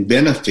just didn't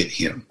benefit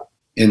him.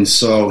 And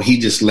so he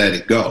just let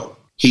it go.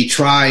 He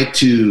tried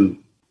to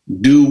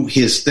do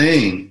his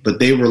thing, but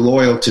they were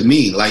loyal to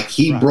me. Like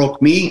he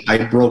broke me, I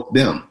broke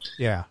them.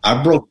 Yeah.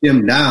 I broke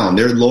them down.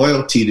 Their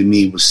loyalty to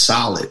me was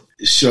solid.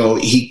 So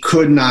he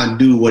could not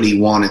do what he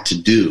wanted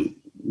to do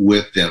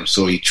with them.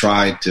 So he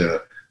tried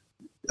to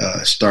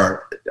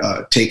start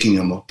taking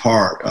them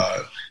apart,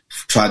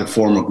 try to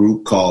form a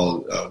group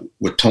called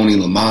with Tony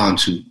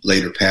Lamont, who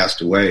later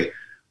passed away.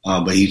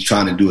 But he's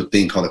trying to do a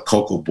thing called the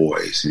Cocoa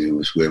Boys. And it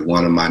was with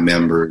one of my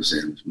members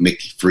and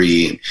Mickey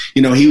Free.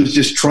 And, he was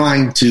just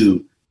trying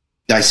to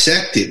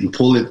dissect it and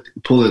pull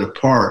it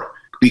apart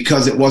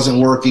because it wasn't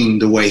working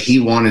the way he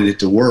wanted it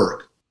to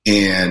work.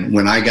 And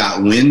when I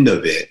got wind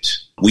of it,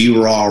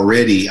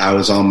 I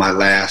was on my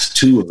last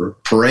tour,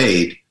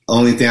 Parade.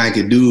 Only thing I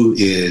could do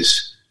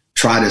is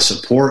try to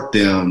support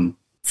them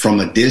from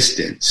a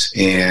distance.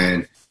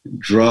 And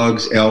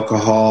drugs,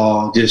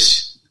 alcohol,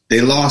 just, they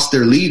lost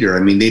their leader.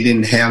 I mean, they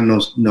didn't have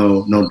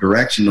no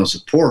direction, no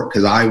support,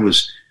 because I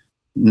was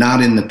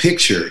not in the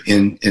picture.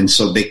 And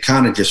so they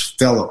kind of just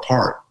fell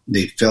apart.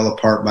 They fell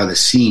apart by the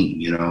seam,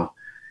 you know.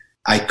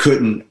 I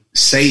couldn't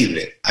save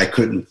it. I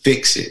couldn't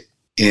fix it.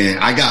 And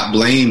I got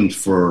blamed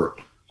for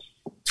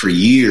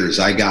years.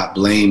 I got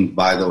blamed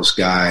by those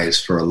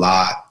guys for a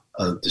lot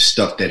of the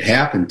stuff that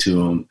happened to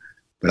them.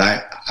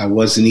 But I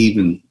wasn't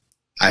even,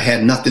 I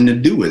had nothing to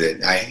do with it.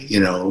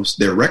 It was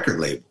their record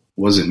label.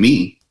 It wasn't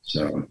me.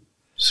 So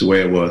it's the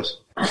way it was.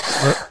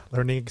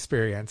 Learning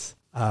experience.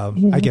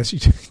 I guess you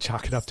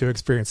chalk it up to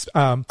experience.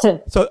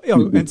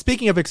 And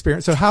speaking of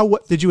experience, so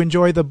what did you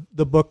enjoy the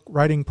book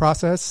writing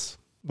process?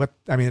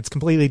 It's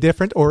completely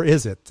different, or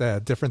is it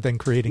different than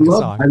creating a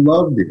song? I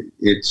loved it.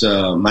 It's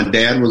my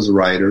dad was a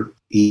writer.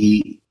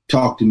 He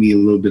talked to me a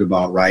little bit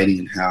about writing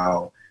and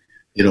how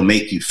it'll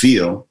make you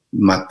feel.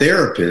 My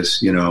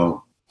therapist,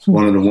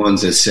 one of the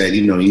ones that said,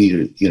 you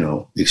need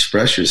to,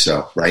 express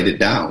yourself, write it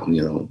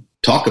down,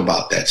 talk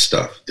about that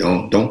stuff.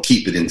 Don't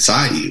keep it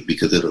inside you,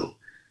 because it'll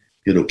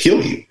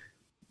kill you,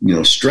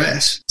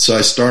 stress. So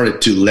I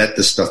started to let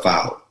the stuff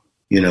out.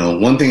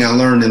 One thing I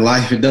learned in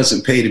life, it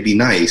doesn't pay to be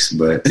nice,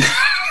 but,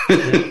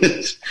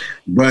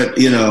 but,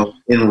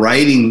 in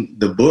writing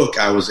the book,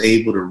 I was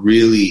able to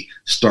really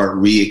start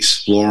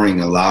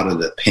re-exploring a lot of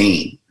the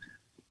pain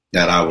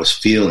that I was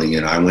feeling.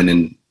 And I went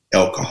in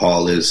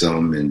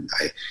alcoholism and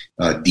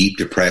deep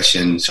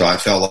depression. So I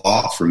fell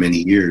off for many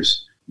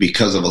years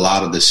because of a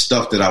lot of the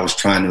stuff that I was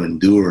trying to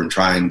endure and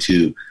trying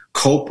to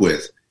cope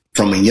with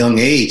from a young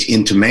age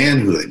into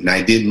manhood. And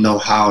I didn't know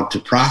how to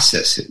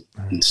process it.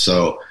 And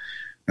so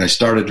I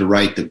started to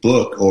write the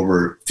book.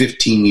 Over a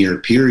 15-year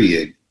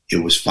period,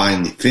 it was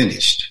finally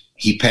finished.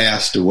 He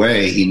passed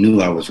away. He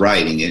knew I was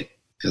writing it,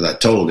 because I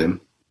told him.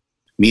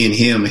 Me and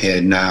him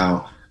had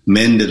now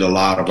mended a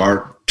lot of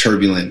our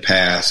turbulent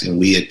past, and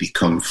we had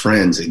become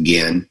friends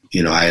again.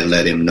 I had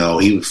let him know.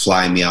 He would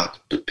fly me out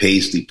to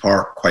Paisley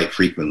Park quite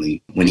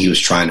frequently when he was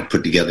trying to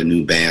put together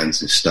new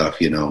bands and stuff,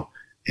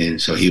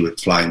 and so he would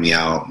fly me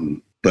out.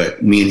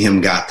 But me and him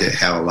got to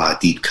have a lot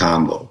of deep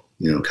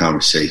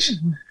conversation.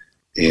 Mm-hmm.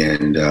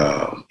 And,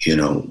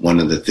 one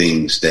of the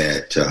things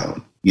that,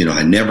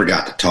 I never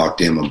got to talk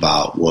to him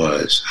about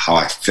was how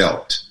I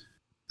felt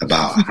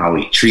about how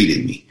he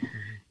treated me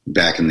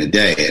back in the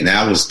day. And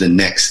that was the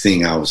next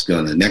thing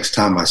next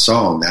time I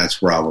saw him,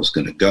 that's where I was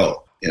going to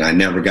go. And I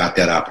never got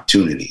that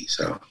opportunity.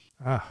 So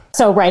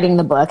writing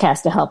the book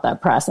has to help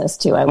that process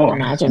too. I would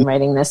imagine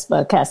writing this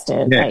book has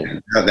to. Yeah,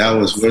 that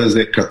was,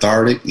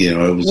 cathartic?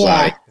 It was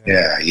like,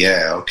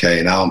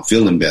 okay, now I'm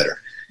feeling better.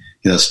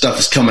 Stuff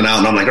is coming out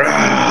and I'm like,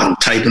 I'm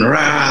typing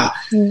around.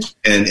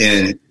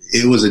 And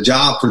it was a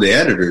job for the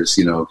editors,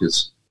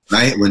 because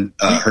when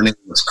her name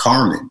was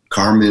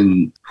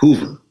Carmen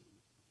Hoover,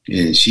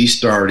 and she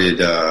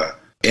started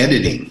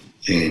editing,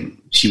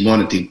 and she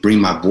wanted to bring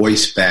my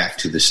voice back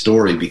to the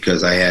story,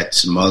 because I had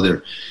some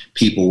other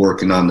people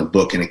working on the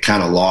book, and it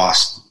kind of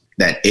lost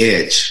that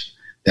edge,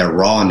 that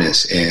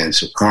rawness. And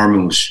so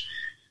Carmen was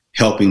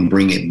helping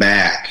bring it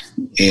back,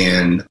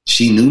 and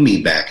she knew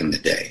me back in the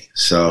day.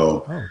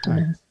 So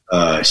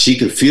she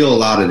could feel a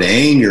lot of the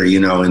anger,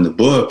 in the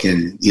book.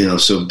 And,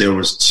 so there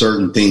was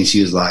certain things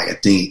she was like, I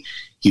think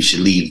you should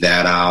leave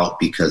that out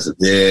because of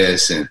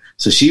this. And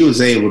so she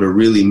was able to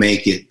really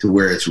make it to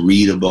where it's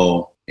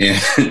readable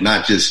and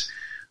not just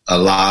a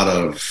lot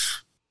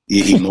of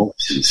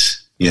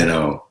emotions,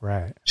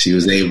 Right. She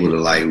was able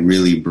to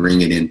really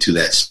bring it into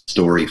that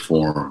story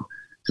form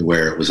to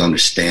where it was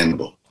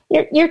understandable.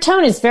 Your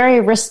tone is very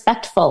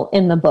respectful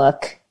in the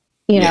book.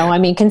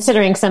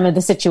 Considering some of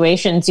the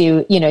situations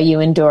you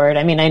endured.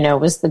 I know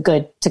it was the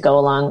good to go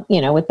along,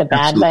 with the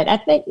bad, Absolutely. But I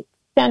think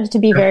found it to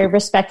be very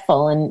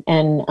respectful and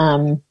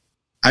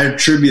I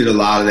attribute a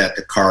lot of that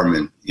to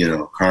Carmen,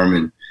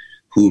 Carmen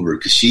Hoover,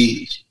 because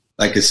she,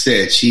 like I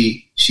said,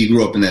 she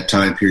grew up in that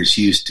time period.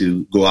 She used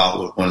to go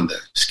out with one of the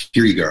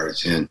security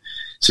guards, and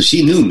so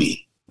she knew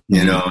me,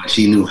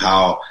 she knew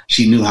how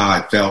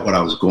I felt, what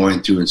I was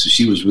going through, and so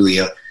she was really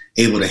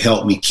able to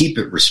help me keep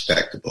it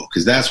respectable,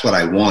 because that's what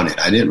I wanted.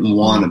 I didn't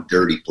want a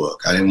dirty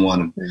book. I didn't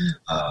want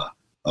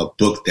a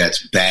book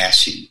that's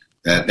bashing.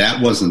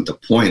 That wasn't the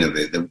point of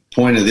it. The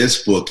point of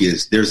this book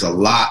is there's a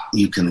lot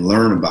you can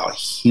learn about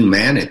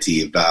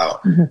humanity,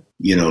 about,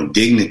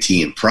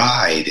 dignity and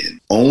pride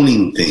and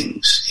owning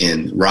things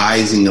and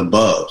rising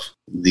above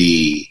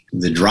the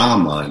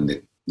drama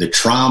and the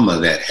trauma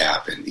that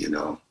happened.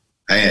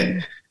 I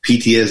had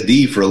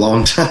PTSD for a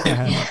long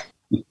time.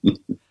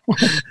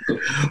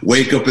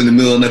 Wake up in the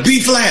middle of the night, B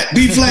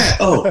flat.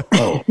 Oh.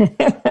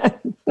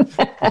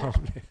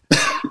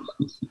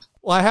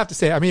 Well, I have to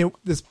say,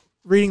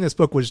 reading this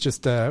book was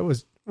just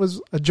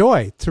was a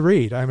joy to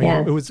read.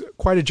 It was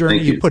quite a journey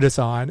you put us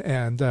on,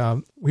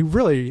 and we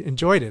really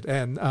enjoyed it.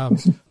 And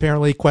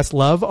apparently,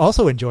 Questlove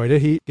also enjoyed it.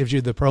 He gives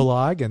you the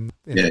prologue, and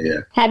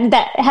How did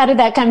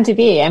that come to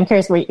be? I'm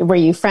curious. Were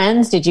you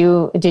friends? Did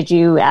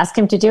you ask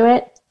him to do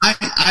it?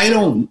 I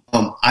don't.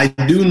 I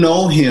do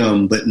know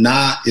him, but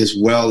not as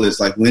well as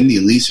like Wendy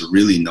and Lisa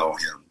really know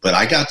him. But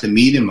I got to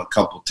meet him a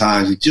couple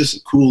times. He's just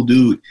a cool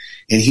dude.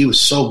 And he was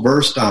so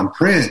versed on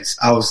Prince.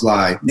 I was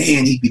like,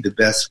 man, he'd be the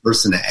best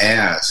person to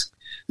ask.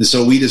 And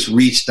so we just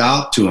reached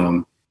out to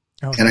him.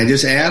 Oh. And I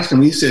just asked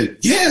him. He said,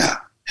 yeah,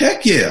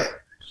 heck yeah.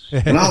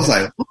 And I was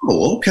like,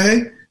 oh,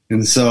 okay.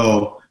 And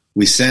so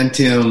we sent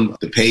him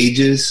the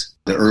pages,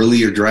 the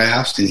earlier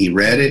drafts, and he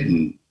read it,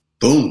 and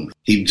boom,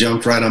 he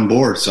jumped right on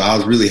board. So I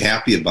was really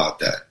happy about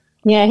that.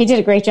 Yeah, he did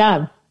a great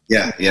job.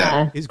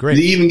 Yeah. He's great.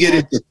 To even get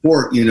his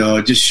support,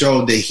 it just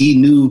showed that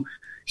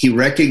he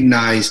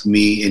recognized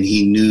me and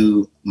he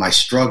knew my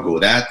struggle.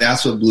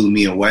 That's what blew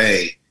me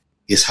away,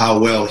 is how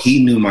well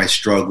he knew my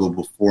struggle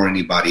before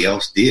anybody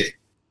else did.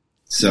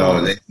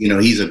 So,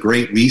 he's a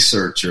great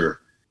researcher.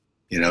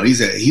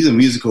 He's a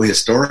musical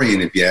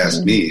historian, if you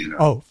ask me.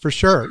 Oh, for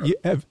sure. You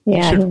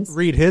should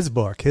read his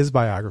book. His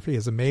biography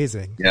is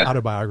amazing. Yeah.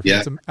 Autobiography.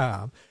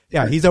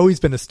 Yeah. He's always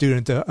been a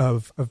student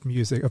of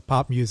music, of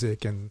pop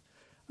music, and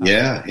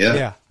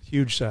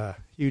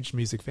huge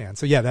music fan.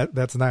 So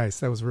that's nice.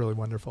 That was really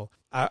wonderful.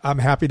 I'm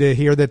happy to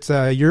hear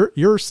that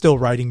you're still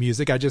writing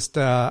music. I just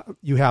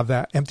you have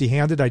that Empty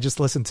Handed. I just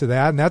listened to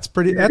that, and that's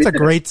a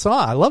great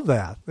song. I love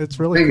that.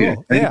 It's really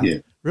cool. Thank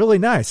you. Really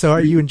nice. So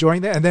are you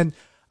enjoying that? And then,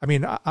 I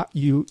mean,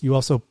 you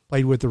also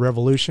played with the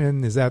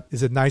Revolution. Is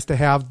it nice to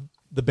have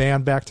the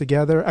band back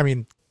together? I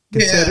mean,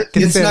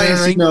 it's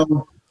nice.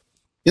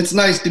 It's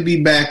nice to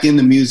be back in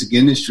the music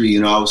industry.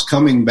 I was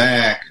coming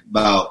back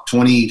about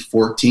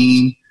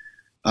 2014.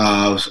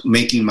 I was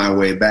making my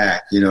way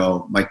back.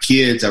 My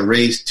kids, I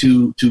raised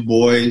two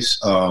boys.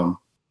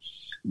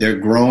 They're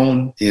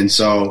grown, and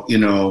so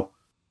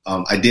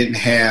I didn't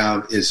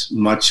have as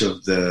much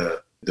of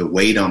the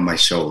weight on my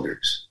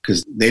shoulders,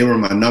 because they were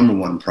my number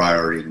one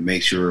priority, to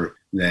make sure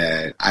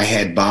that I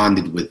had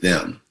bonded with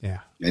them. Yeah.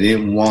 I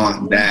didn't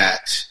want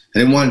that. I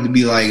didn't want it to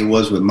be like it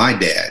was with my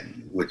dad,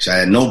 which I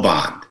had no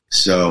bond.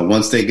 So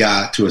once they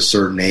got to a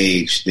certain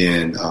age,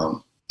 then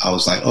I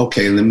was like,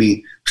 okay, let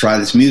me try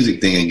this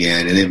music thing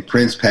again. And then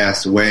Prince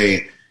passed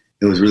away.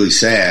 It was really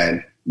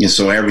sad. And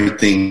so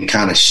everything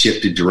kind of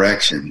shifted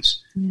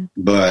directions. Yeah.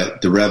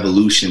 But the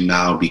Revolution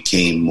now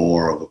became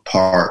more of a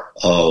part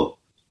of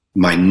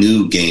my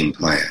new game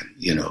plan,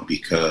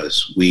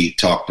 because we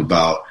talked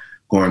about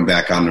going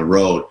back on the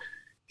road,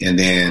 and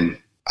then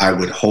I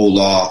would hold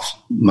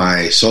off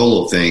my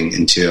solo thing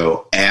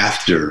until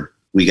after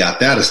we got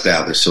that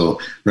established. So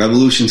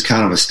Revolution's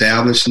kind of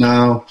established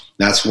now.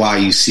 That's why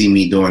you see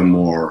me doing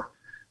more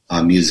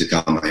music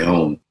on my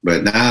own.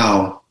 But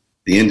now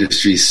the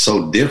industry is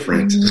so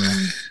different.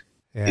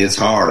 Yeah. It's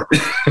hard.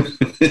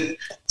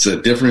 It's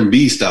a different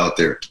beast out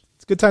there.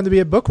 It's a good time to be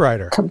a book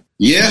writer.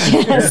 Yeah.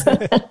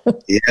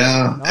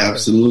 Yeah,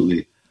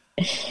 absolutely.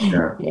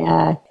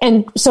 Yeah.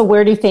 And so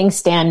where do things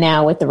stand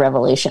now with the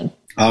Revolution?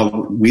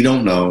 We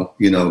don't know.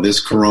 This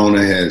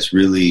Corona has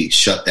really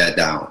shut that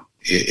down.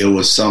 It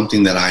was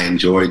something that I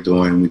enjoyed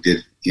doing. We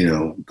did,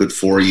 good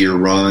 4-year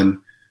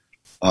run.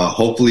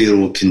 Hopefully it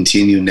will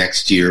continue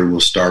next year.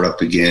 We'll start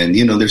up again.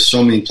 There's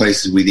so many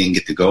places we didn't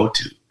get to go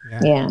to.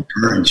 Yeah.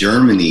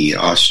 Germany,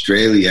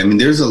 Australia. I mean,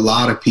 there's a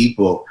lot of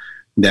people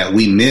that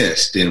we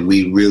missed, and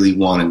we really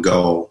want to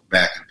go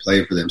back and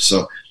play for them.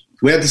 So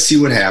we have to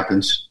see what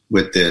happens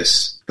with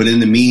this. But in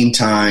the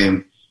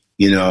meantime,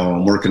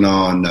 I'm working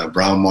on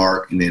Brown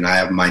Mark, and then I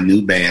have my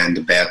new band,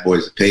 the Bad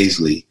Boys of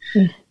Paisley.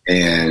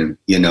 And,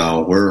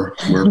 we're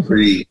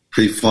pretty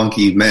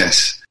funky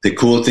mess. The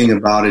cool thing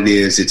about it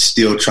is it's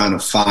still trying to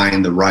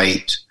find the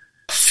right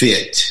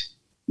fit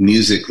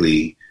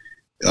musically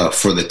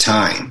for the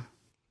time.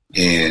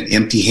 And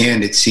Empty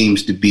Handed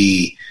seems to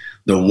be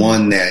the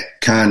one that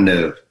kind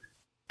of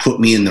put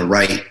me in the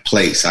right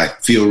place. I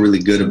feel really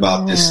good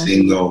about this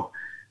single.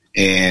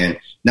 And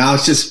now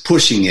it's just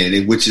pushing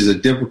it, which is a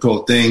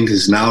difficult thing,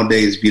 because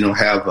nowadays if you don't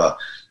have a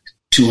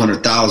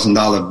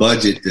 $200,000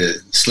 budget to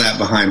slap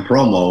behind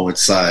promo,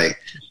 it's like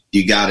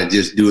you got to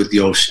just do it the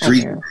old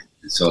street. Okay.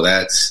 So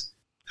I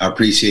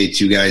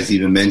appreciate you guys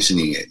even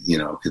mentioning it,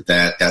 because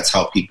that's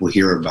how people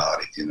hear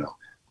about it,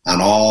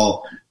 on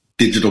all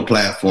digital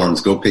platforms.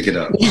 Go pick it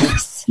up.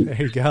 Yes. There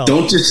you go.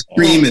 Don't just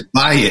stream it,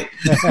 buy it.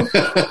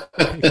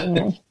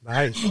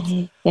 Nice.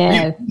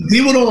 Yeah.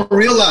 People don't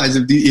realize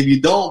if you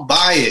don't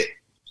buy it,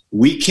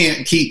 we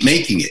can't keep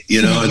making it.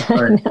 It's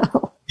like,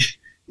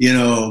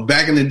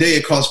 back in the day,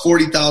 it cost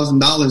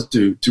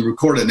 $40,000 to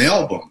record an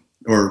album,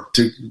 or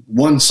to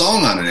one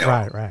song on an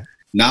album. Right.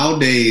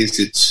 Nowadays,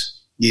 it's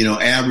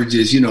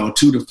averages $2,000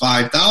 to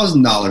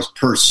 $5,000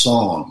 per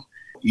song.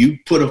 You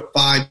put a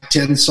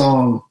 5-10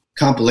 song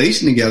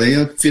compilation together,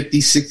 $50,000,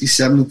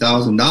 $60,000,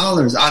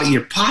 $70,000 out of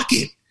your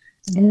pocket.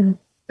 Yeah.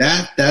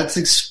 That's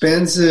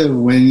expensive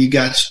when you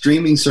got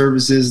streaming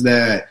services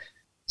that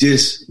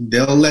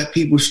they'll let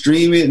people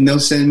stream it, and they'll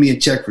send me a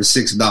check for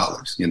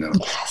 $6.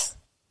 Yes.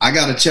 I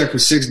got a check for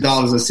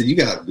 $6. I said, you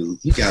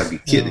gotta be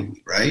kidding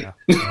me, right?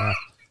 Yeah.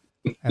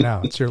 I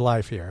know, it's your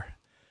life here.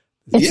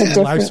 It's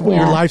your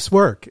life's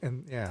work,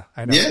 and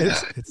I know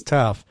it's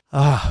tough.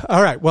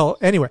 All right. Well,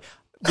 anyway,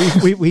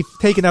 we've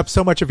taken up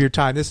so much of your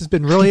time. This has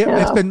been really,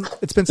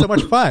 it's been so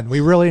much fun. We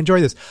really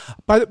enjoy this.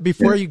 But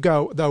before you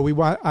go, though,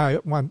 I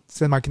want to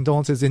send my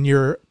condolences. In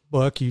your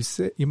book,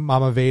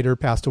 Mama Vader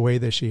passed away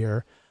this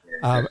year.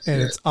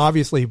 It's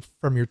obviously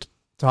from your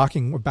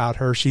talking about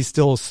her, she's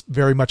still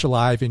very much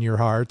alive in your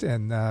heart.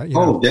 And,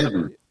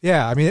 definitely.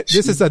 Yeah. I mean,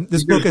 this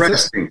book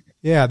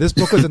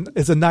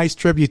is a nice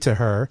tribute to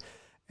her,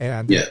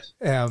 and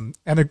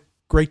a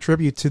great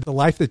tribute to the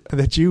life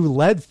that you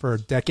led for a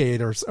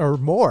decade or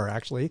more,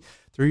 actually,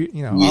 through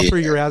all through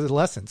your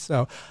adolescence.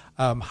 So,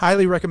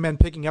 highly recommend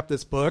picking up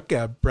this book,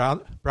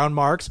 Brown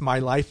Mark's My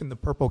Life in the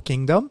Purple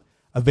Kingdom,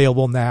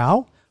 available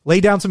now. Lay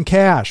down some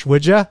cash,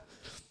 would you?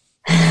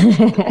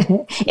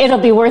 It'll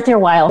be worth your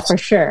while for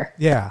sure.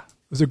 Yeah, it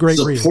was a great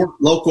read.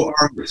 Support local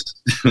artists.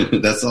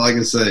 That's all I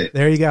can say.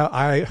 There you go.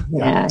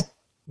 100%,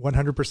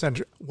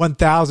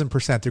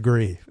 1000%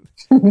 agree.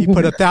 You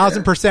put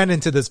 1000%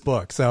 into this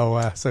book,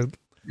 so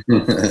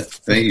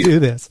thank you. Do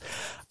this.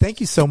 Thank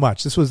you so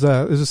much. This was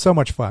so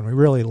much fun. We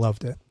really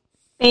loved it.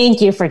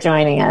 Thank you for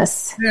joining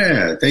us.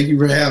 Yeah, thank you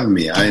for having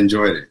me. I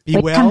enjoyed it.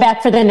 Come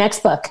back for the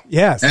next book.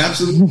 Yes,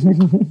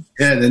 absolutely.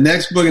 Yeah, the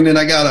next book, and then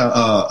I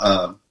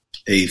got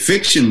a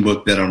fiction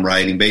book that I'm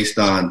writing based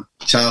on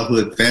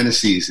childhood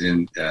fantasies,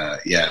 and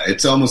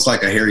it's almost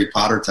like a Harry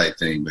Potter type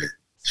thing, but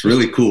it's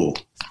really cool.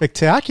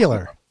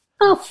 Spectacular.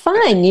 Oh,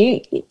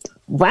 fun!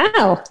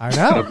 Wow. I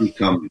know.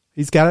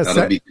 He's got a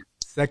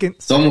second.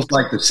 It's almost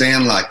like the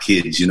Sandlot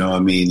kids, you know what I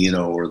mean?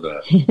 Or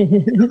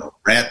the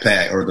Rat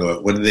Pack,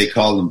 or what do they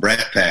call them?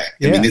 Brat Pack.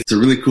 I mean, it's a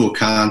really cool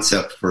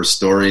concept for a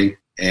story,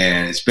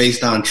 and it's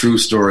based on a true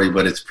story,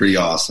 but it's pretty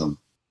awesome.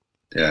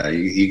 Yeah,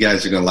 you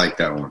guys are going to like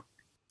that one.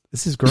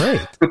 This is great.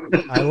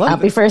 I love it. I'll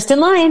be first in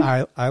line.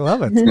 I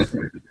love it.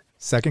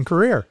 Second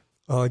career.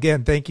 Well,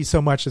 again, thank you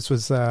so much. This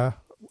was, I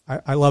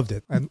loved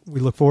it. And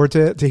we look forward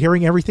to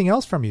hearing everything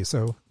else from you.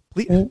 So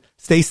please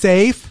stay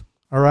safe.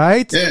 All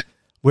right. Yeah.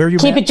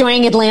 Keep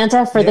enjoying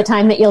Atlanta for the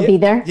time that you'll be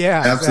there.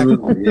 Yeah,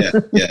 absolutely.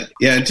 Yeah.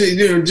 And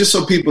just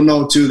so people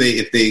know too,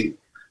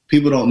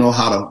 people don't know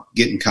how to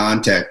get in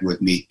contact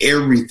with me,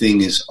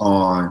 everything is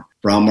on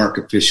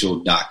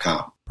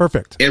brownmarkofficial.com.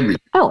 Perfect.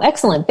 Everything. Oh,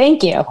 excellent.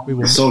 Thank you.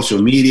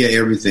 Social media,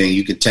 everything.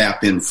 You could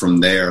tap in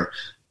from there.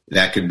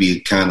 That could be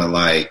kind of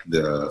like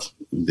the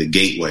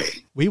gateway.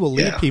 We will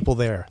lead people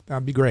there.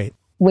 That'd be great.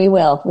 We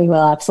will.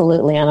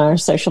 Absolutely, on our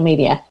social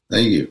media.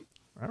 Thank you.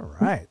 All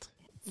right.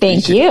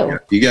 Thank you.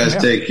 You guys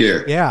take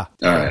care. Yeah.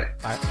 All right.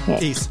 Bye.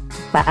 Peace.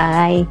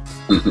 Bye.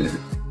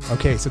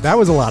 Okay, so that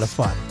was a lot of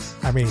fun.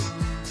 I mean,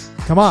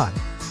 come on.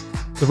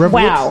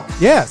 Wow.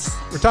 Yes.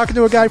 We're talking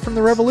to a guy from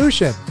the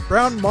Revolution,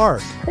 Brown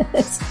Mark,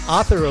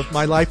 author of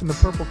My Life in the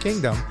Purple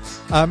Kingdom.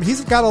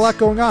 He's got a lot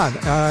going on.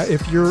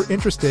 If you're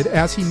interested,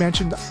 as he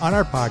mentioned on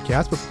our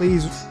podcast, but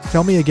please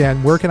tell me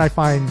again, where can I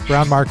find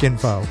Brown Mark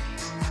info?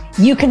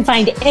 You can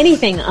find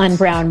anything on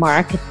Brown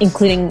Mark,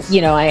 including,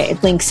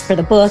 links for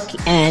the book,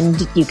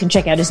 and you can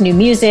check out his new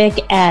music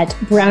at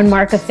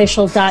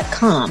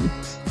brownmarkofficial.com.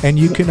 And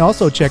you can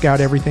also check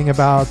out everything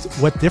about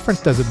What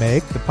Difference Does It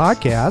Make, the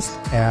podcast,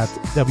 at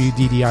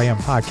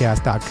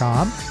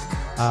wddimpodcast.com.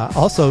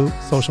 Also,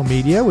 social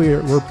media,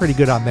 we're pretty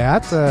good on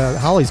that.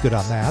 Holly's good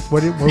on that.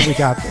 What we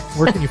got?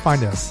 Where can you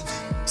find us?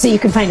 So you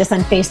can find us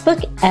on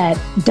Facebook at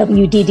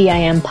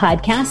WDDIM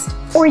Podcast,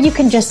 or you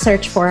can just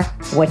search for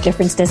What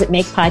Difference Does It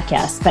Make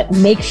podcast. But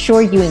make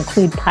sure you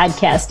include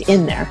podcast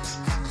in there.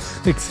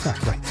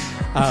 Exactly.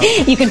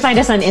 You can find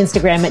us on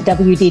Instagram at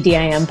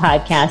WDDIM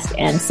Podcast,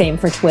 and same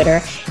for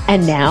Twitter.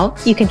 And now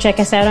you can check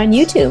us out on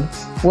YouTube.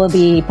 We'll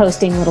be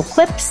posting little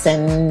clips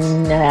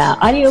and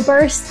audio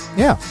bursts.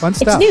 Yeah, fun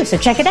stuff. It's new, so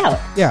check it out.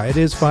 Yeah, it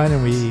is fun,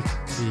 and we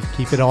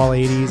keep it all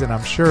 80s. And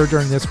I'm sure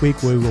during this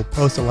week we will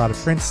post a lot of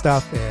print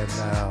stuff and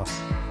a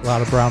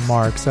lot of Brown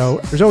Mark. So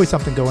there's always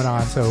something going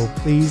on. So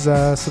please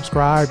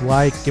subscribe,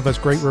 give us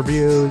great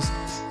reviews,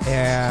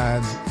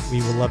 and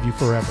we will love you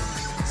forever.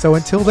 So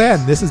until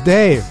then, this is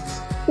Dave.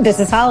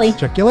 This is Holly.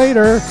 Check you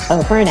later.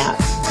 Over and out.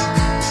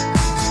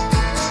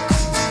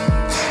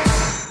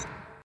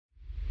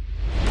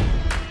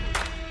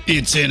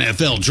 It's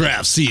NFL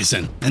draft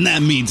season, and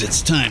that means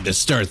it's time to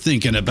start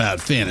thinking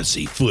about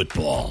fantasy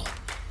football.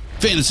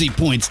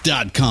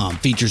 FantasyPoints.com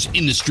features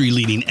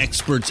industry-leading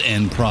experts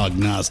and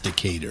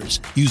prognosticators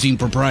using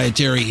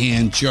proprietary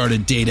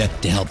hand-charted data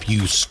to help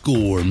you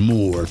score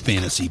more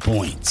fantasy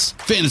points.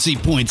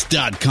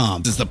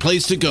 FantasyPoints.com is the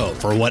place to go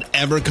for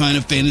whatever kind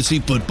of fantasy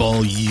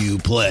football you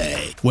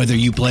play. Whether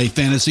you play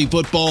fantasy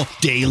football,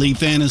 daily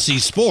fantasy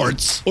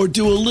sports, or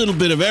do a little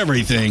bit of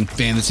everything,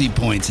 Fantasy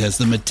Points has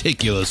the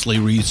meticulously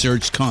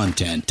researched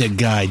content to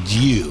guide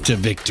you to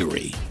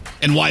victory.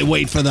 And why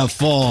wait for the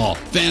fall?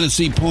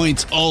 Fantasy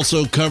Points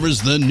also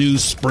covers the new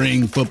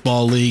spring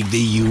football league,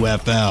 the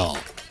UFL.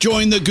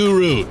 Join the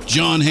guru,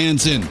 John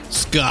Hansen,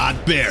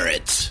 Scott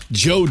Barrett,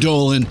 Joe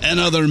Dolan, and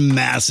other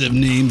massive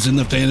names in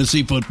the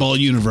fantasy football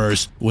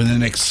universe with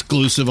an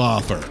exclusive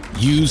offer.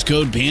 Use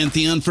code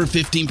Pantheon for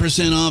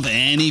 15% off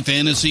any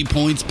Fantasy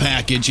Points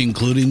package,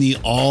 including the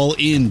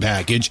all-in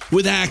package,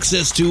 with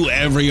access to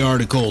every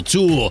article,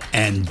 tool,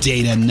 and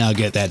data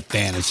nugget that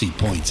Fantasy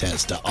Points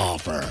has to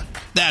offer.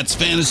 That's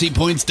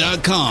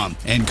fantasypoints.com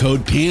and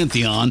code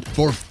Pantheon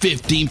for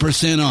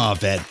 15%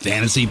 off at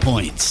Fantasy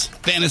Points.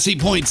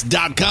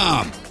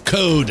 Fantasypoints.com,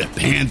 code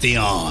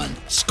Pantheon.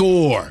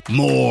 Score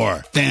more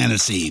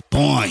fantasy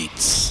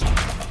points.